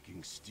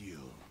striking steel.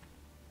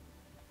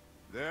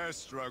 Their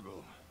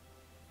struggle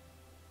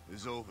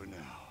is over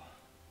now.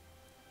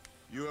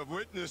 You have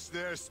witnessed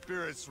their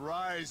spirits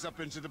rise up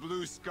into the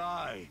blue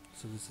sky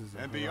So this is a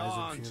and Horizon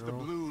beyond the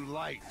funeral. blue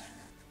light.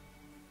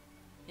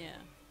 Yeah.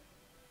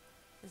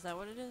 Is that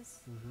what it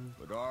is? Mm-hmm.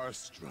 But our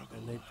struggle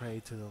And they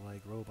pray to the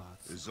like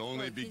robots. is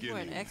only Wait, he's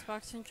wearing beginning. an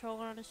Xbox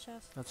controller on his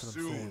chest? That's what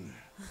I'm saying.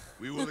 Soon,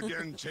 we will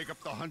again take up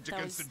the hunt That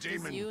against the was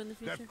demon you in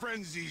the that future?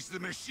 frenzies the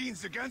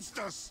machines against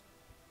us.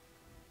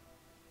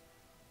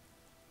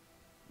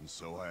 And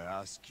so I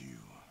ask you,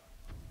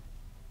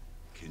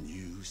 can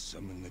you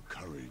summon the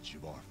courage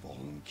of our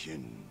fallen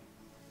kin?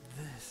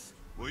 This.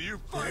 Will you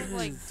They fight look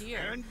like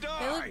deer. and They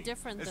die? look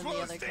different as than well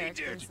the as other they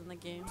characters did? in the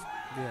game.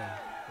 Yeah.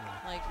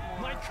 Like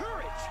My more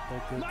courage!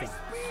 Like good My thing.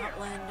 spear!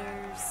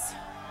 Outlanders.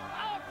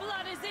 Our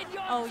blood is in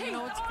your Oh, teeth, you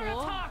know what's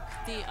cool?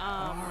 The We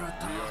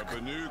are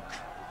Banuk.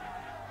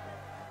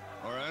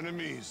 Our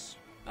enemies,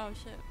 Oh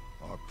shit.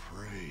 our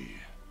prey.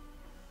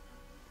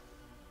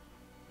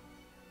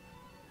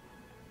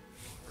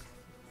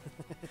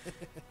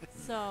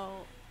 So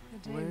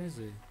Where is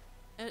he?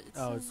 it's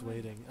Oh, it's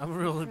waiting. I'm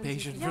real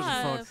impatient for the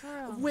Yeah, phone. for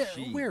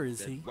real. Where is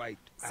that he?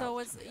 wiped So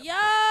out it's their yo.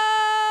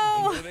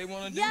 What do they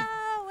want to do? Yo,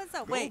 what's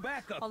up? Go Wait,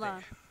 back up hold there.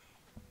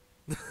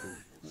 on.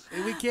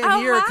 We can't Oh,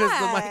 hear because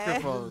the hi.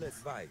 microphone. Little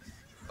advice.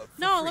 For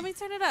No, free. let me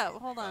turn it up.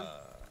 Hold on. Uh,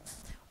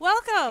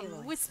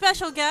 Welcome with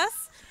special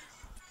guests.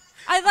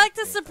 I'd like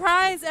to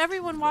surprise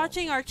everyone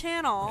watching our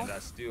channel. and I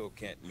still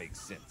can't make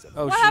sense of it.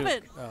 Oh, What shoot.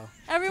 happened? Oh.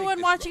 Everyone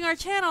this watching rock. our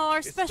channel are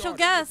It special started with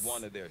guests.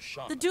 one of their The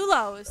shamans,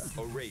 Dulos.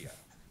 Araya,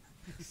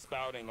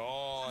 spouting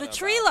on The about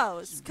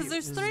Treelos. Because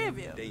there's three of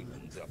you.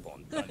 demons up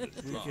on Thunder's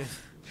drum.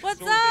 What's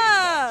So they launched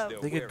up? their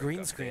They could work green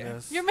up screen there.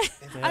 us. You're ma-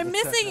 They I'm have the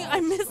missing. technology.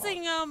 I'm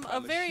missing a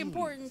very machines.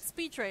 important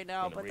speech right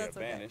now, When but Araya that's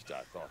okay. vanished,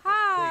 I thought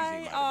Hi. the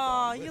crazy might have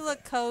Aw, gone you with look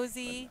her.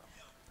 cozy.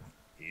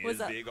 Here's What's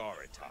up? Big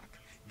Aratak,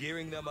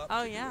 gearing them up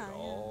Oh, to do yeah, it yeah.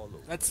 all over.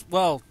 That's,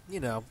 well,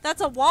 you know.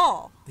 That's a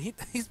wall.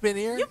 He's been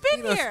here. You've been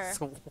He knows here. it's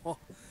a wall.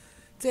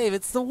 Dave,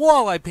 it's the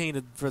wall I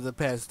painted for the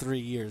past 3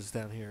 years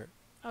down here.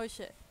 Oh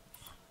shit.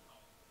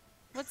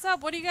 What's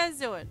up? What are you guys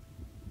doing?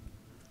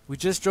 We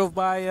just drove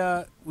by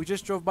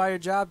your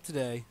job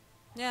today.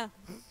 Yeah,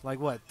 Like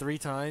what, 3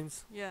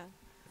 times? yeah.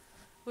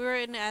 We were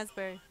in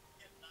Asbury.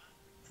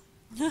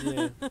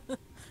 Yeah.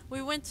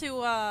 We went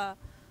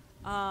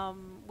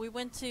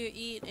to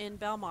eat in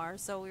Belmar,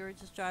 so we were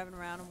just driving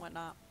around and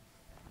whatnot.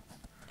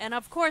 And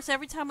of course,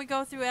 every time we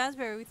go through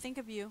Asbury, we think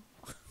of you.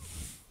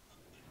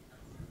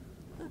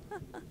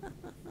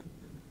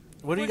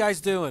 What are you guys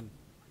doing?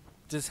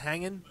 Just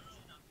hanging?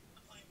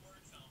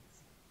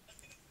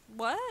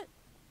 What?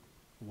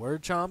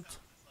 Word chomped?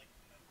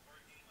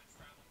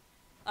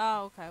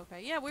 Oh,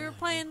 okay. Yeah, we were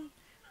playing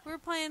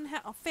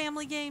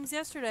family games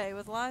yesterday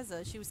with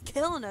Liza. She was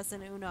killing us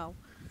in Uno.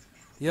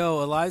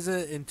 Yo,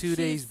 Eliza in 2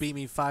 days She's- beat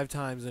me 5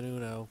 times in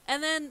Uno.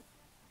 And then,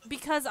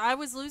 because I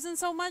was losing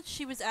so much,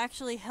 she was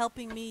actually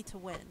helping me to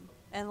win.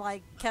 And,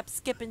 like, kept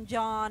skipping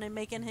John and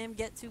making him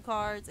get 2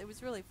 cards. It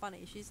was really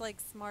funny. She's, like,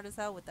 smart as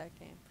hell with that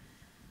game.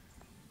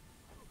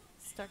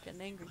 Start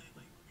getting angry.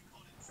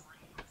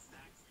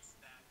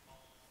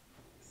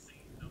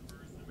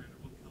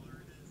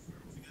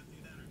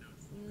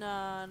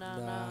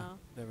 No.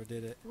 Never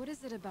did it. What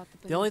is it about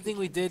the The only Banuki thing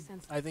we can't make did,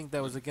 sense of? I think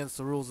that was against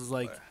the rules, is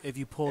like if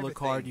you pull a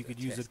card, you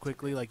could use it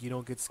quickly, like you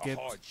don't get A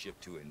skipped. hardship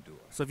to endure.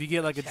 So if you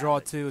get like a draw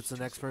 2, it's the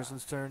next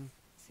person's turn.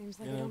 Seems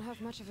like Yeah. we don't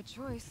have much of a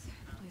choice.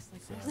 A place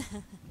like So, this.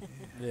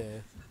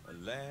 yeah. A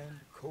land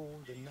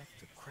cold enough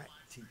to crack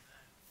teeth,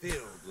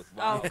 filled with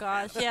Oh, wild.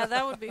 gosh. Yeah,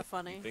 that would be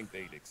funny. Think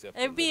they'd accept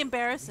It would be a little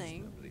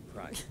embarrassing. reasonably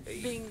priced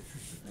aid. Being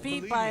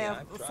Believe beat by me, a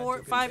I've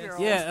tried to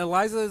 5-year-old. Yeah,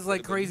 Eliza is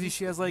like But crazy. you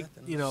She has like,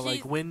 you know,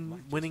 like She's-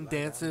 winning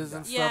dances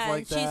and Yeah, stuff like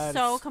and she's that.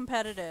 so It's-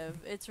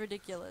 competitive. It's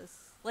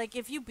ridiculous. Like,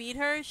 if you beat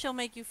her, she'll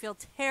make you feel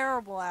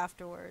terrible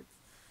afterwards.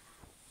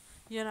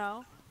 You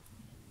know?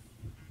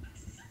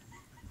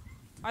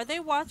 Are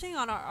they watching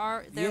on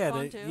their yeah,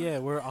 phone too? yeah,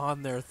 we're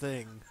on their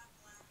thing.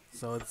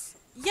 So it's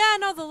Yeah,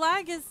 no, the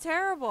lag is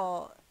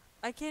terrible.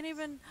 I can't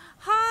even.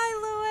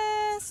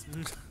 Hi, Lewis.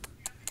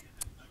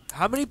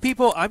 how many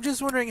people? I'm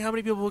just wondering how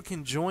many people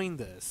can join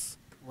this.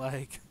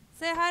 Like,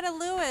 Say hi to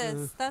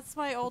Lewis. That's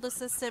my old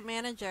assistant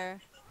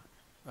manager.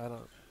 I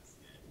don't.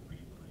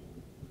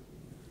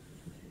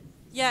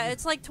 Yeah,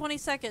 it's like 20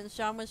 seconds.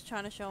 John was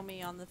trying to show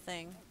me on the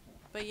thing,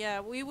 but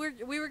yeah, we were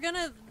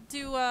gonna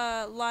do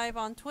live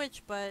on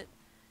Twitch, but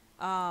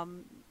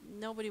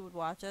nobody would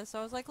watch us. So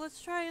I was like,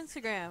 let's try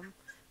Instagram.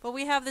 But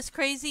we have this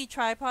crazy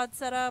tripod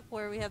set up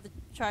where we have the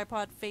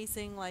tripod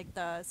facing like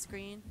the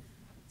screen,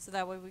 so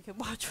that way we can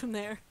watch from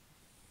there.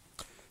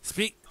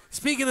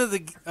 Speaking of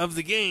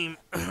the game.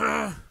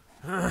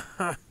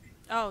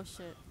 Oh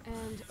shit!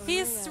 And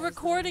He's Aurelia is the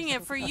recording one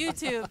it for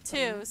YouTube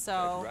too,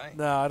 so. Right.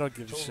 No, I don't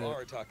give a Told shit.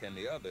 Aratak and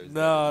the others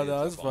No, that it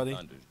no, lives it's up on funny.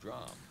 Thunder's drum.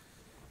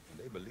 And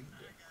they believed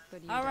it.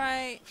 But you All don't.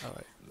 right. All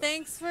right.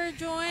 Thanks for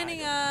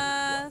joining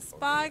I don't know us. what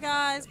Bye, Aurelia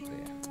guys. has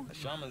there. A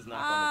shaman's not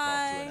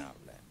Bye. going to talk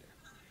to an outlander.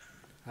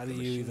 How do The you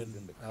machines in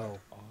even? the Oh.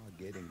 cut are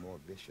getting more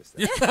vicious.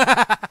 It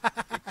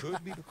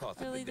could be because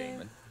Really, of the Dave?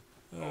 demon,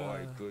 or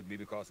it could be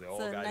because they all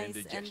It's a got nice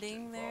indigestion,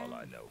 ending for there. all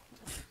I know.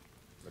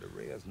 But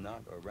Araya's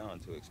not around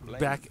to explain.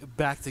 Back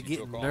to She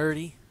getting took off.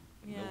 nerdy.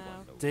 Yeah. No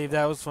one knows Dave, why.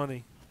 that was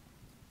funny.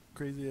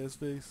 Crazy ass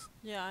face.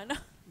 Yeah, I know.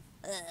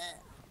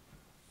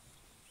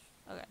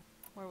 Okay.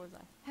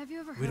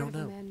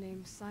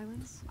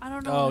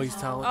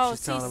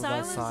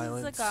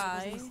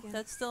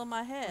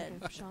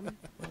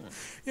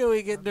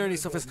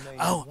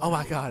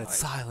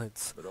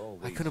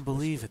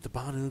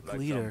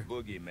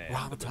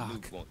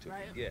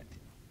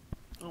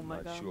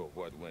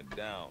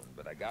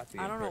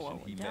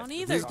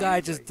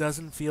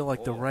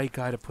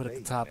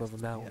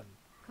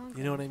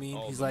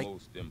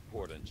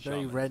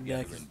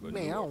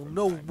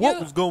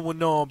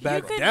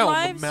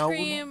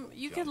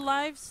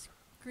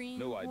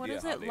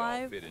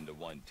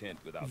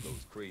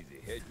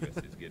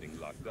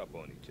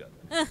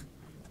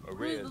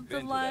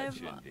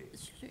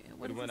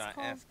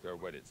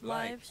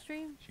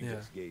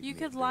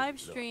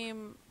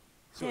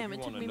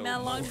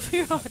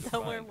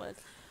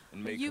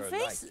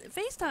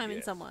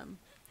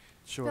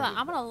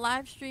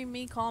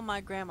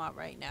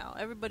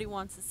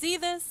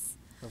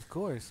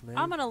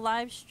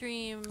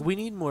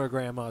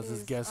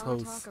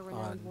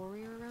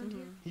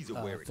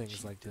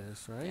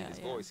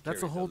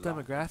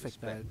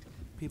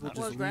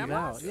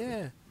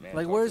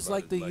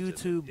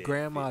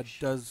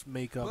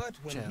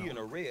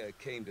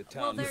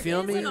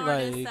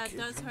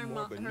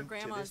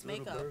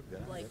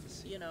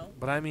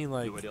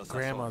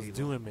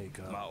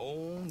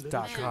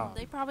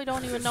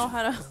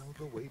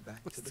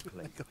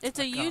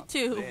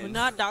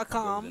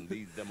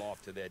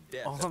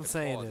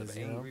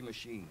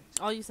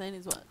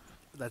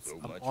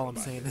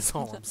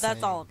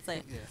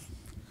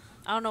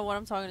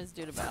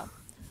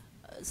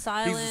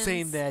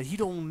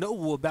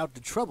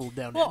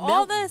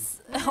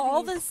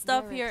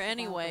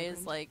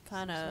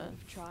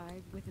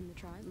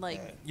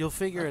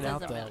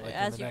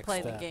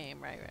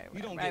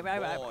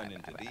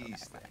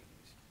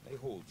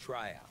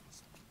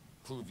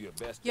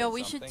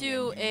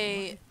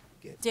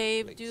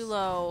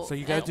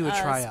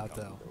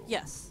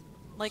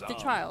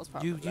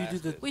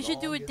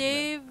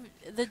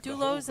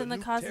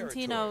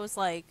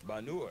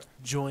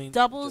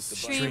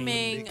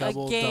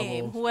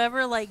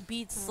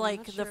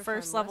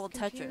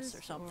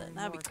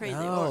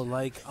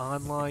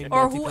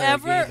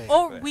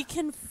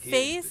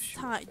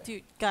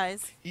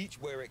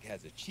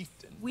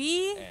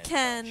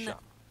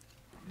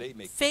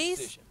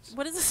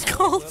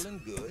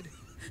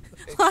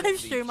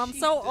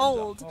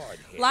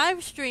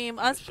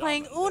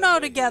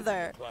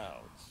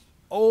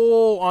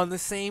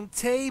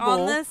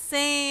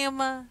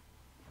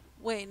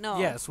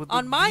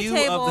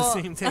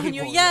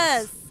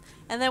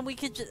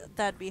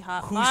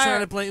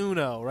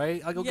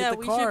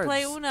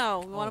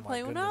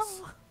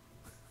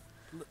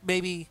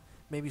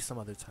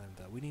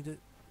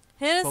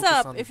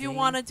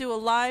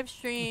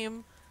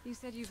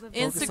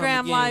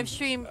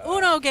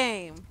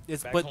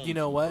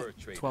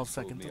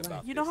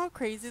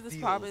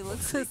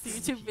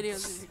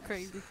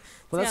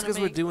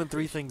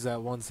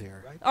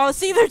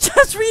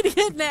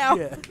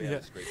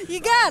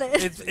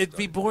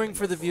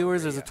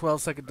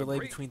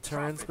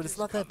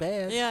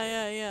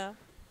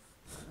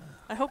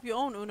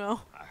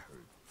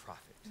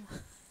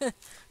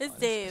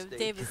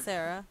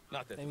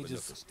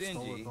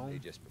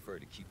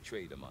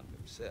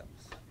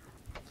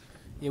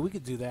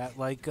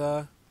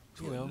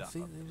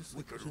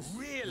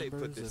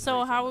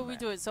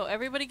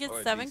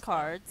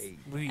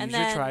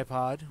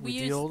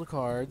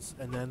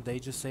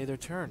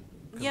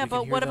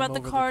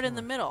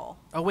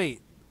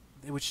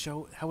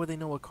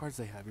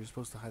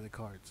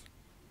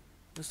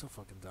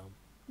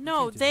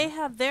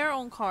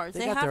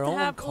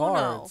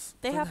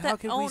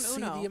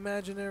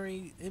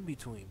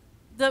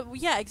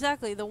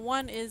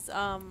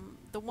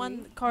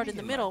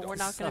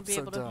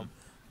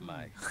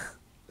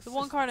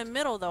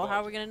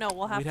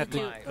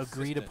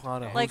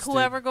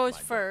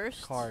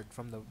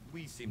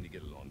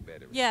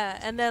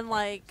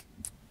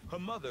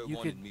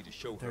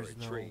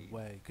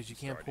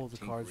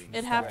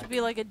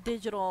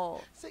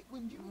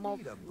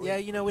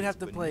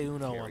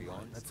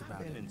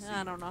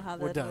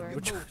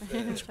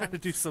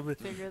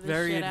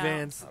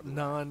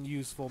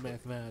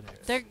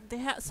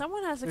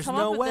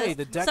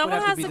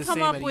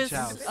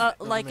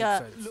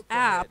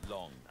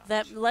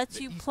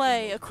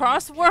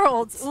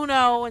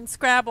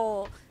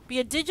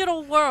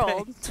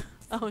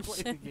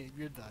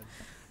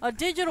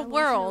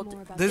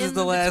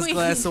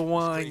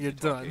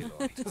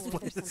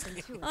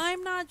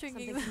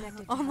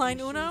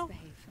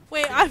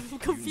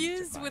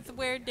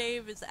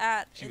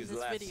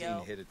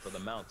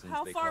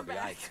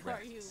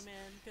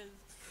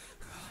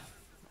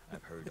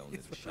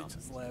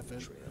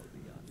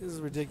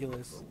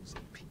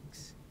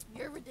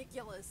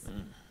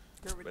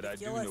 I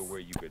do know ridiculous. where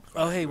you could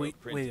find Oh, hey, your wait,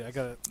 apprentice. I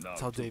gotta No,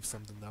 tell Dave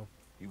something, though.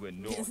 He went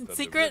north Is of it the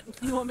secret? river,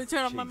 You want me to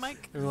turn on my chasing.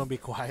 mic? Everyone be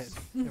quiet.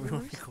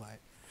 Everyone be quiet.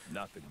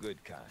 Not the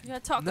good kind. You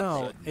gotta talk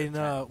No, up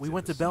and we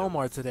went to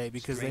Belmar today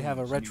because they have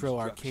a Strange new retro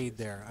arcade structures.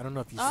 there. I don't know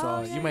if you Oh,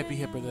 saw it. yeah, You might yeah, be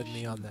yeah, hipper than yeah.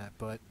 me on that,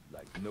 but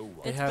Like No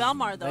one. It's have,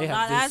 Belmar, though, they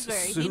have not this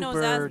Asbury. Super He knows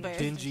Asbury.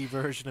 dingy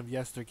version of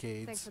Thanks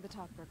Yestercades, for the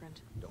talk,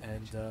 Bergrand.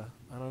 and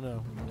I don't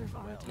know. I wonder if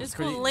our It's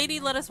pretty- cool. The lady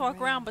let us walk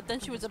around, but then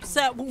she was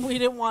upset when we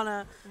didn't want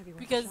to, Maybe worth a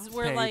because shot.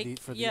 we're Pay like,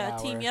 for the yeah,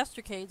 Team hour.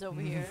 Yestercades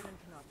over here.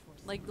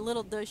 Like,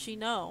 little does she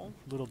know.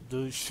 Little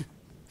douche.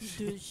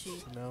 Does she?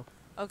 No,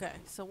 Okay,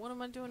 so what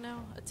am I doing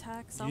now?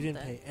 Attack something. you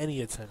didn't pay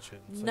any attention.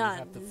 So you None.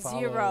 have to follow.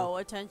 0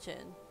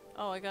 attention.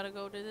 Oh, I gotta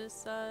go to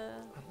this. I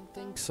don't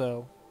think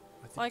so.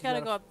 think Well, I you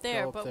gotta go up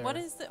there. go But what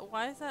is it?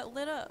 Why is that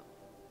lit up?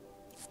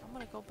 I'm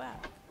gonna go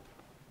back.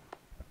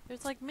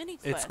 There's like mini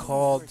quests. It's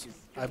called,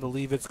 I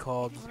believe it's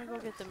called I'm gonna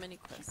go get the mini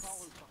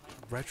quests.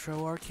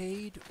 Retro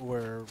Arcade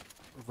or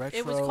Retro.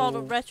 It was called a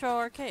Retro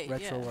Arcade.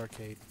 Retro yeah.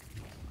 Arcade.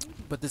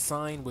 But the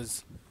sign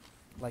was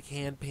like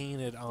hand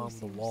painted on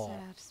the wall.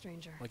 Sad,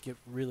 stranger. Like it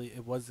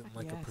wasn't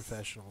like a Yes.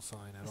 professional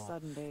sign at all.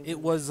 Sudden days It of-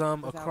 was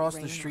without across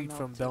rain the or street milk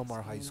from to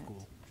Belmar High explain it.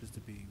 School, just to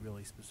be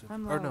really specific.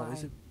 I'm Or no, low-eye.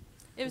 is it?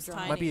 It was The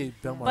tiny. Might be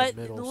Belmar But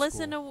Middle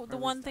listen School. to the Or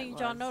at one least I thing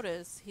John was,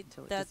 noticed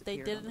until it that they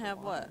disappeared didn't under the have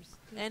what? waters.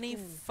 Any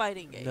Hmm.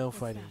 fighting game. No What's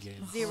fighting that?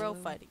 games. 0 Hollow,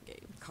 fighting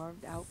games.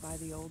 carved out by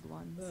the old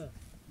ones.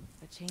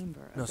 A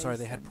chamber. a No, sorry,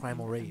 they had basin,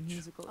 Primal and a Rage.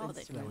 musical Oh,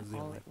 they instrument That was the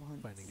all only at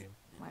once. fighting game.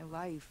 My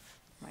life,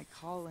 my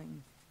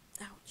calling.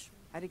 Ouch.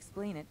 I'd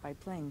explain it by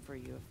playing for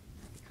you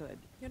if I could,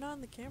 You're not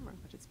on the camera.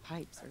 but its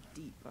pipes are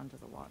deep under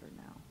the water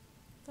now.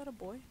 Is that a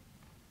boy?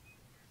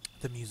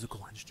 The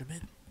musical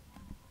instrument.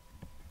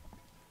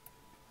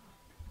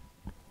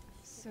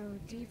 So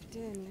Deep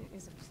Din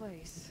is a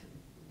place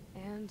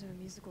and a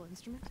musical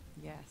instrument?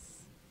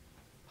 Yes.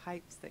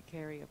 Pipes that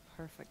carry a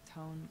perfect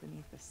tone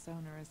beneath a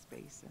sonorous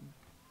basin.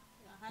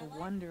 A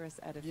wondrous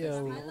edifice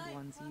Yo. the old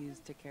ones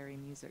used to carry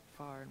music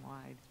far and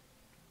wide.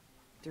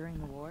 During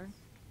the war,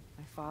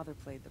 my father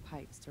played the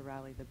pipes to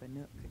rally the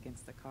Banuk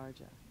against the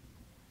Karja.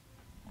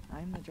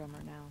 I'm the drummer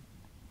now.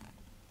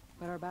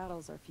 But our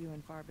battles are few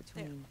and far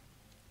between.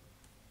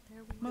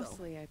 There we go.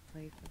 Mostly I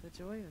play for the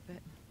joy of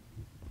it.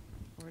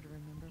 Or to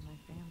remember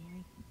my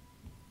family.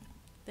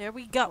 There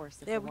we Of go. course,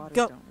 if There the we waters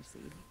go. don't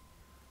recede,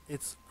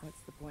 It's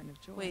what's the point of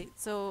joy? Wait,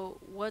 so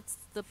what's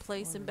the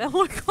place in Or-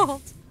 Belmar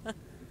called?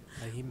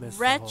 he missed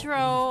the whole-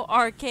 Retro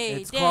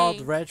Arcade. It's called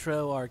Dang.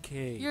 Retro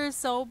Arcade. You're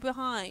so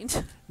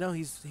behind. No,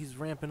 he's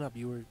ramping up.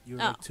 You were Oh.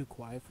 like too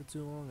quiet for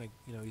too long. Like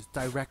he's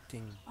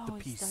directing the Oh,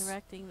 piece. he's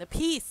directing the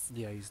piece.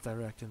 Yeah, he's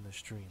directing the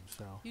stream.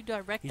 So You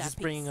direct he's that just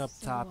piece. bringing up So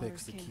the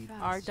topics to waters came keep.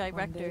 fast. Our One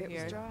director day it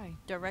here, was dry.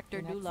 Director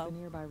The next, the Dulo.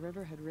 nearby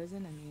river had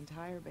risen and the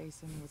entire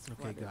basin was Okay,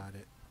 flooded. got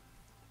it.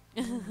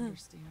 I don't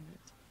understand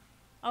it.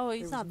 Oh, There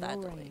he's was not no that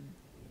rain, delayed.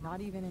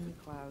 not even any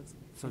clouds.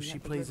 So and she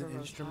yet the plays an river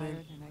rose instrument,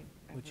 higher than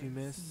I'd which ever you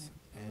seen miss,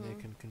 and it Mhm.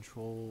 can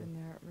control it. And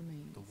there it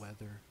remains. the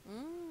weather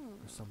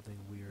Mm. or something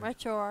weird.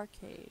 Retro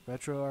Arcade.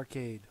 Retro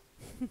Arcade.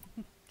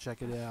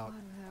 Check it out.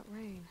 Flood without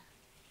rain.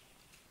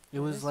 It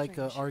That was is like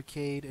a strange.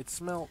 arcade. It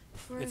smelled.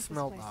 Where It is this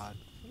smelled place? odd,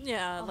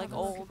 Yeah, I'll like have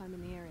a look old. if I'm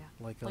in the area.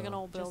 like Like a, an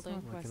old Just building.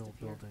 like northwest an of old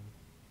here. building.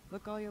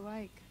 Look all you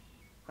like,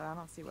 but I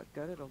don't see what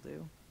good it'll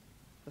do.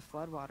 The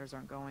floodwaters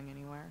aren't going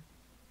anywhere.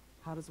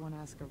 How does one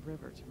ask a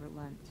river to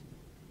relent?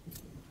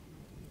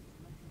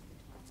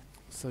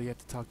 So you have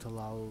to talk to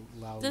Lao.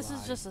 This Lai.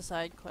 is just a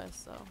side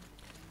quest, though.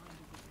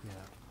 Yeah.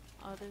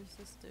 Oh, there's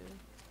this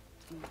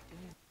dude.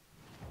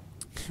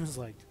 He was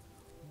like,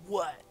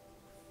 "What?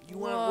 You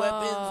want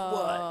weapons?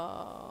 What?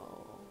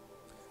 Whoa.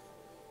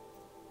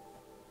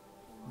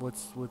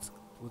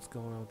 What's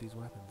going on with these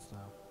weapons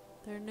though?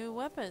 They're new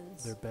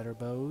weapons. They're better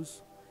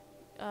bows.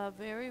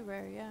 Very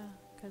rare, yeah.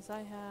 'Cause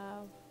I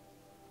have.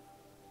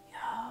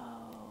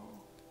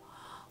 Yo.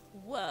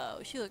 Whoa,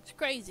 she looks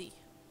crazy.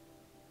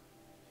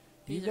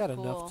 You These got are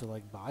cool. enough to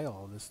like buy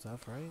all this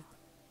stuff, right?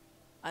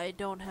 I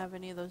don't have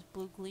any of those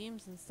blue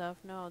gleams and stuff.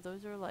 No,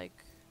 those are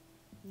like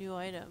new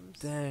items.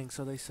 Dang,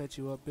 so they set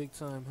you up big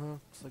time, huh?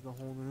 It's like a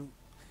whole new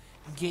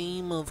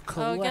game of Oh,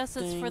 collecting. I guess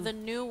it's for the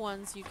new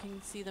ones. You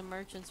can see the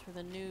merchants for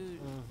the new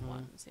Mhm.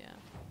 ones, yeah.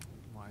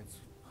 Why it's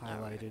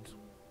Alright. highlighted.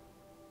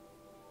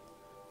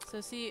 So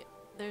see,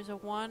 there's a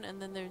 1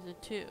 and then there's a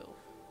 2.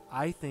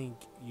 I think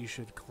you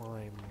should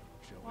climb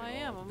Well, I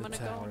am. I'm the gonna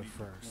tower go.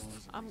 first.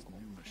 I'm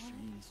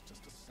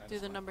do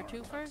the number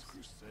 2 first.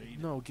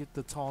 No, get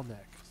the tall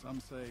neck.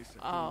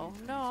 Oh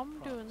no, I'm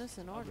doing this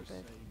in order,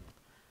 babe.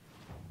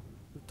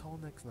 The tall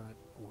neck's not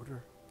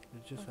order.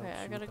 It just Okay, helps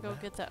I you gotta with the go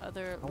map. get that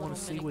other. I want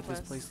to see mini what this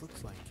quest. place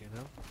looks like. You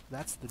know,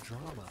 that's the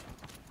drama.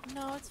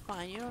 No, it's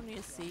fine. You don't need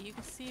to see. You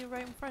can see it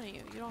right in front of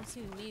you. You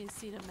don't need to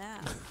see the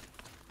map.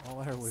 All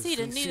I heard was See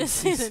the see, Nita,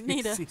 see, see the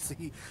Nita.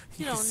 see.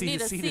 You don't see need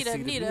the to see see the the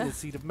Nita.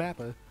 see the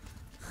mapper.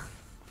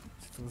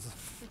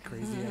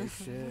 Crazy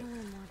ass shit.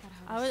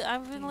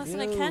 I've been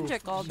listening to Ew.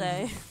 Kendrick all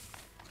day.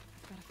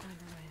 Gotta find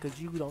a way. Cause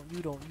you don't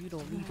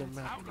need the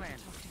map.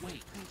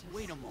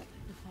 Wait a moment.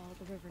 We follow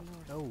the river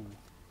north. Oh,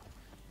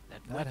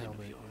 That, That weapon helmet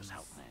of yours, is-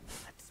 Outlander,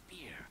 that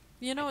spear.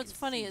 You know I what's can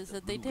funny see is the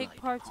that they blue take light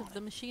parts upon of the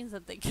it. machines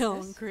that they kill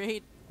and This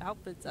create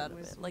outfits out of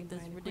Was it, like made this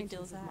by an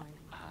ridiculous hat. acquaintance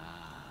of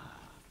Ah,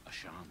 a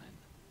shaman.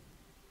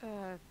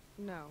 mine.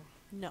 No.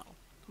 No.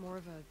 More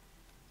of a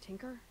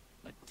tinker?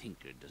 A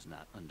tinker does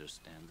not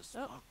understand the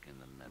spark in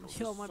the metal.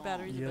 Yo, my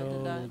battery's about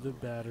to die. The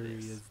battery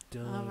is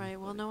done. Alright,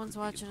 well, no one's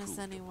watching us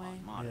anyway.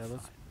 Yeah,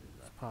 let's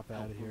pop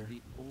out of here.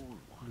 We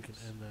can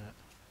end that.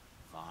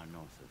 Far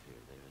north of here,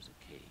 there is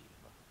a cave,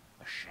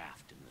 a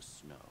shaft in the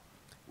snow.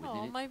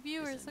 Oh, my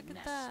viewers, look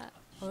at that.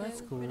 Oh, that's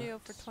Share cool. this video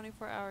for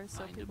 24 hours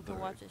so people can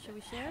watch it. Should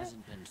we share it?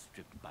 Hasn't been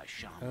stripped by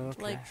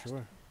Okay, Like-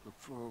 sure. Look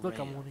for a Look,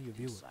 I'm rail one of your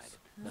viewers. inside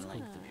it, the Ah,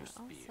 length of your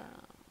spear.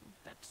 awesome.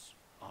 That's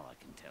all I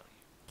can tell you.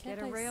 Can't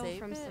Get a I rail save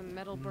from it? some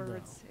metal No.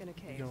 birds in a You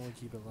cave. can only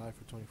keep it live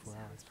for 24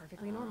 Sounds hours.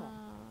 perfectly normal.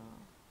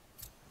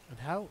 Oh. And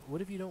how?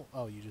 What if you don't?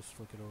 Oh, you just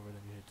flick it over,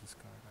 then you hit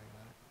discard. I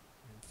got it.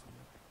 I didn't see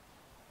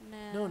it.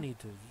 Nah. No need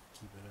to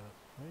keep it up,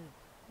 right?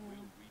 Yeah.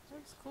 That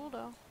was cool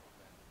though.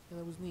 Yeah,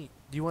 that was neat.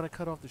 Do you want to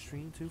cut off the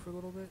stream too for a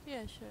little bit?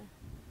 Yeah, sure.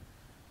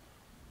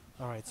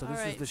 All right. So this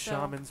is Alright, the so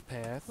shaman's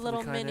path. little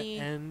we kind of mini-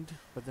 end,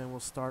 but then we'll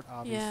start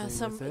obviously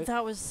Yeah, with it.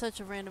 that was such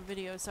a random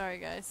video. Sorry,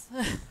 guys.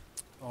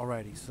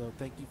 Alrighty. So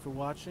thank you for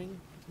watching.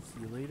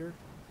 See you later.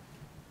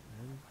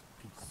 And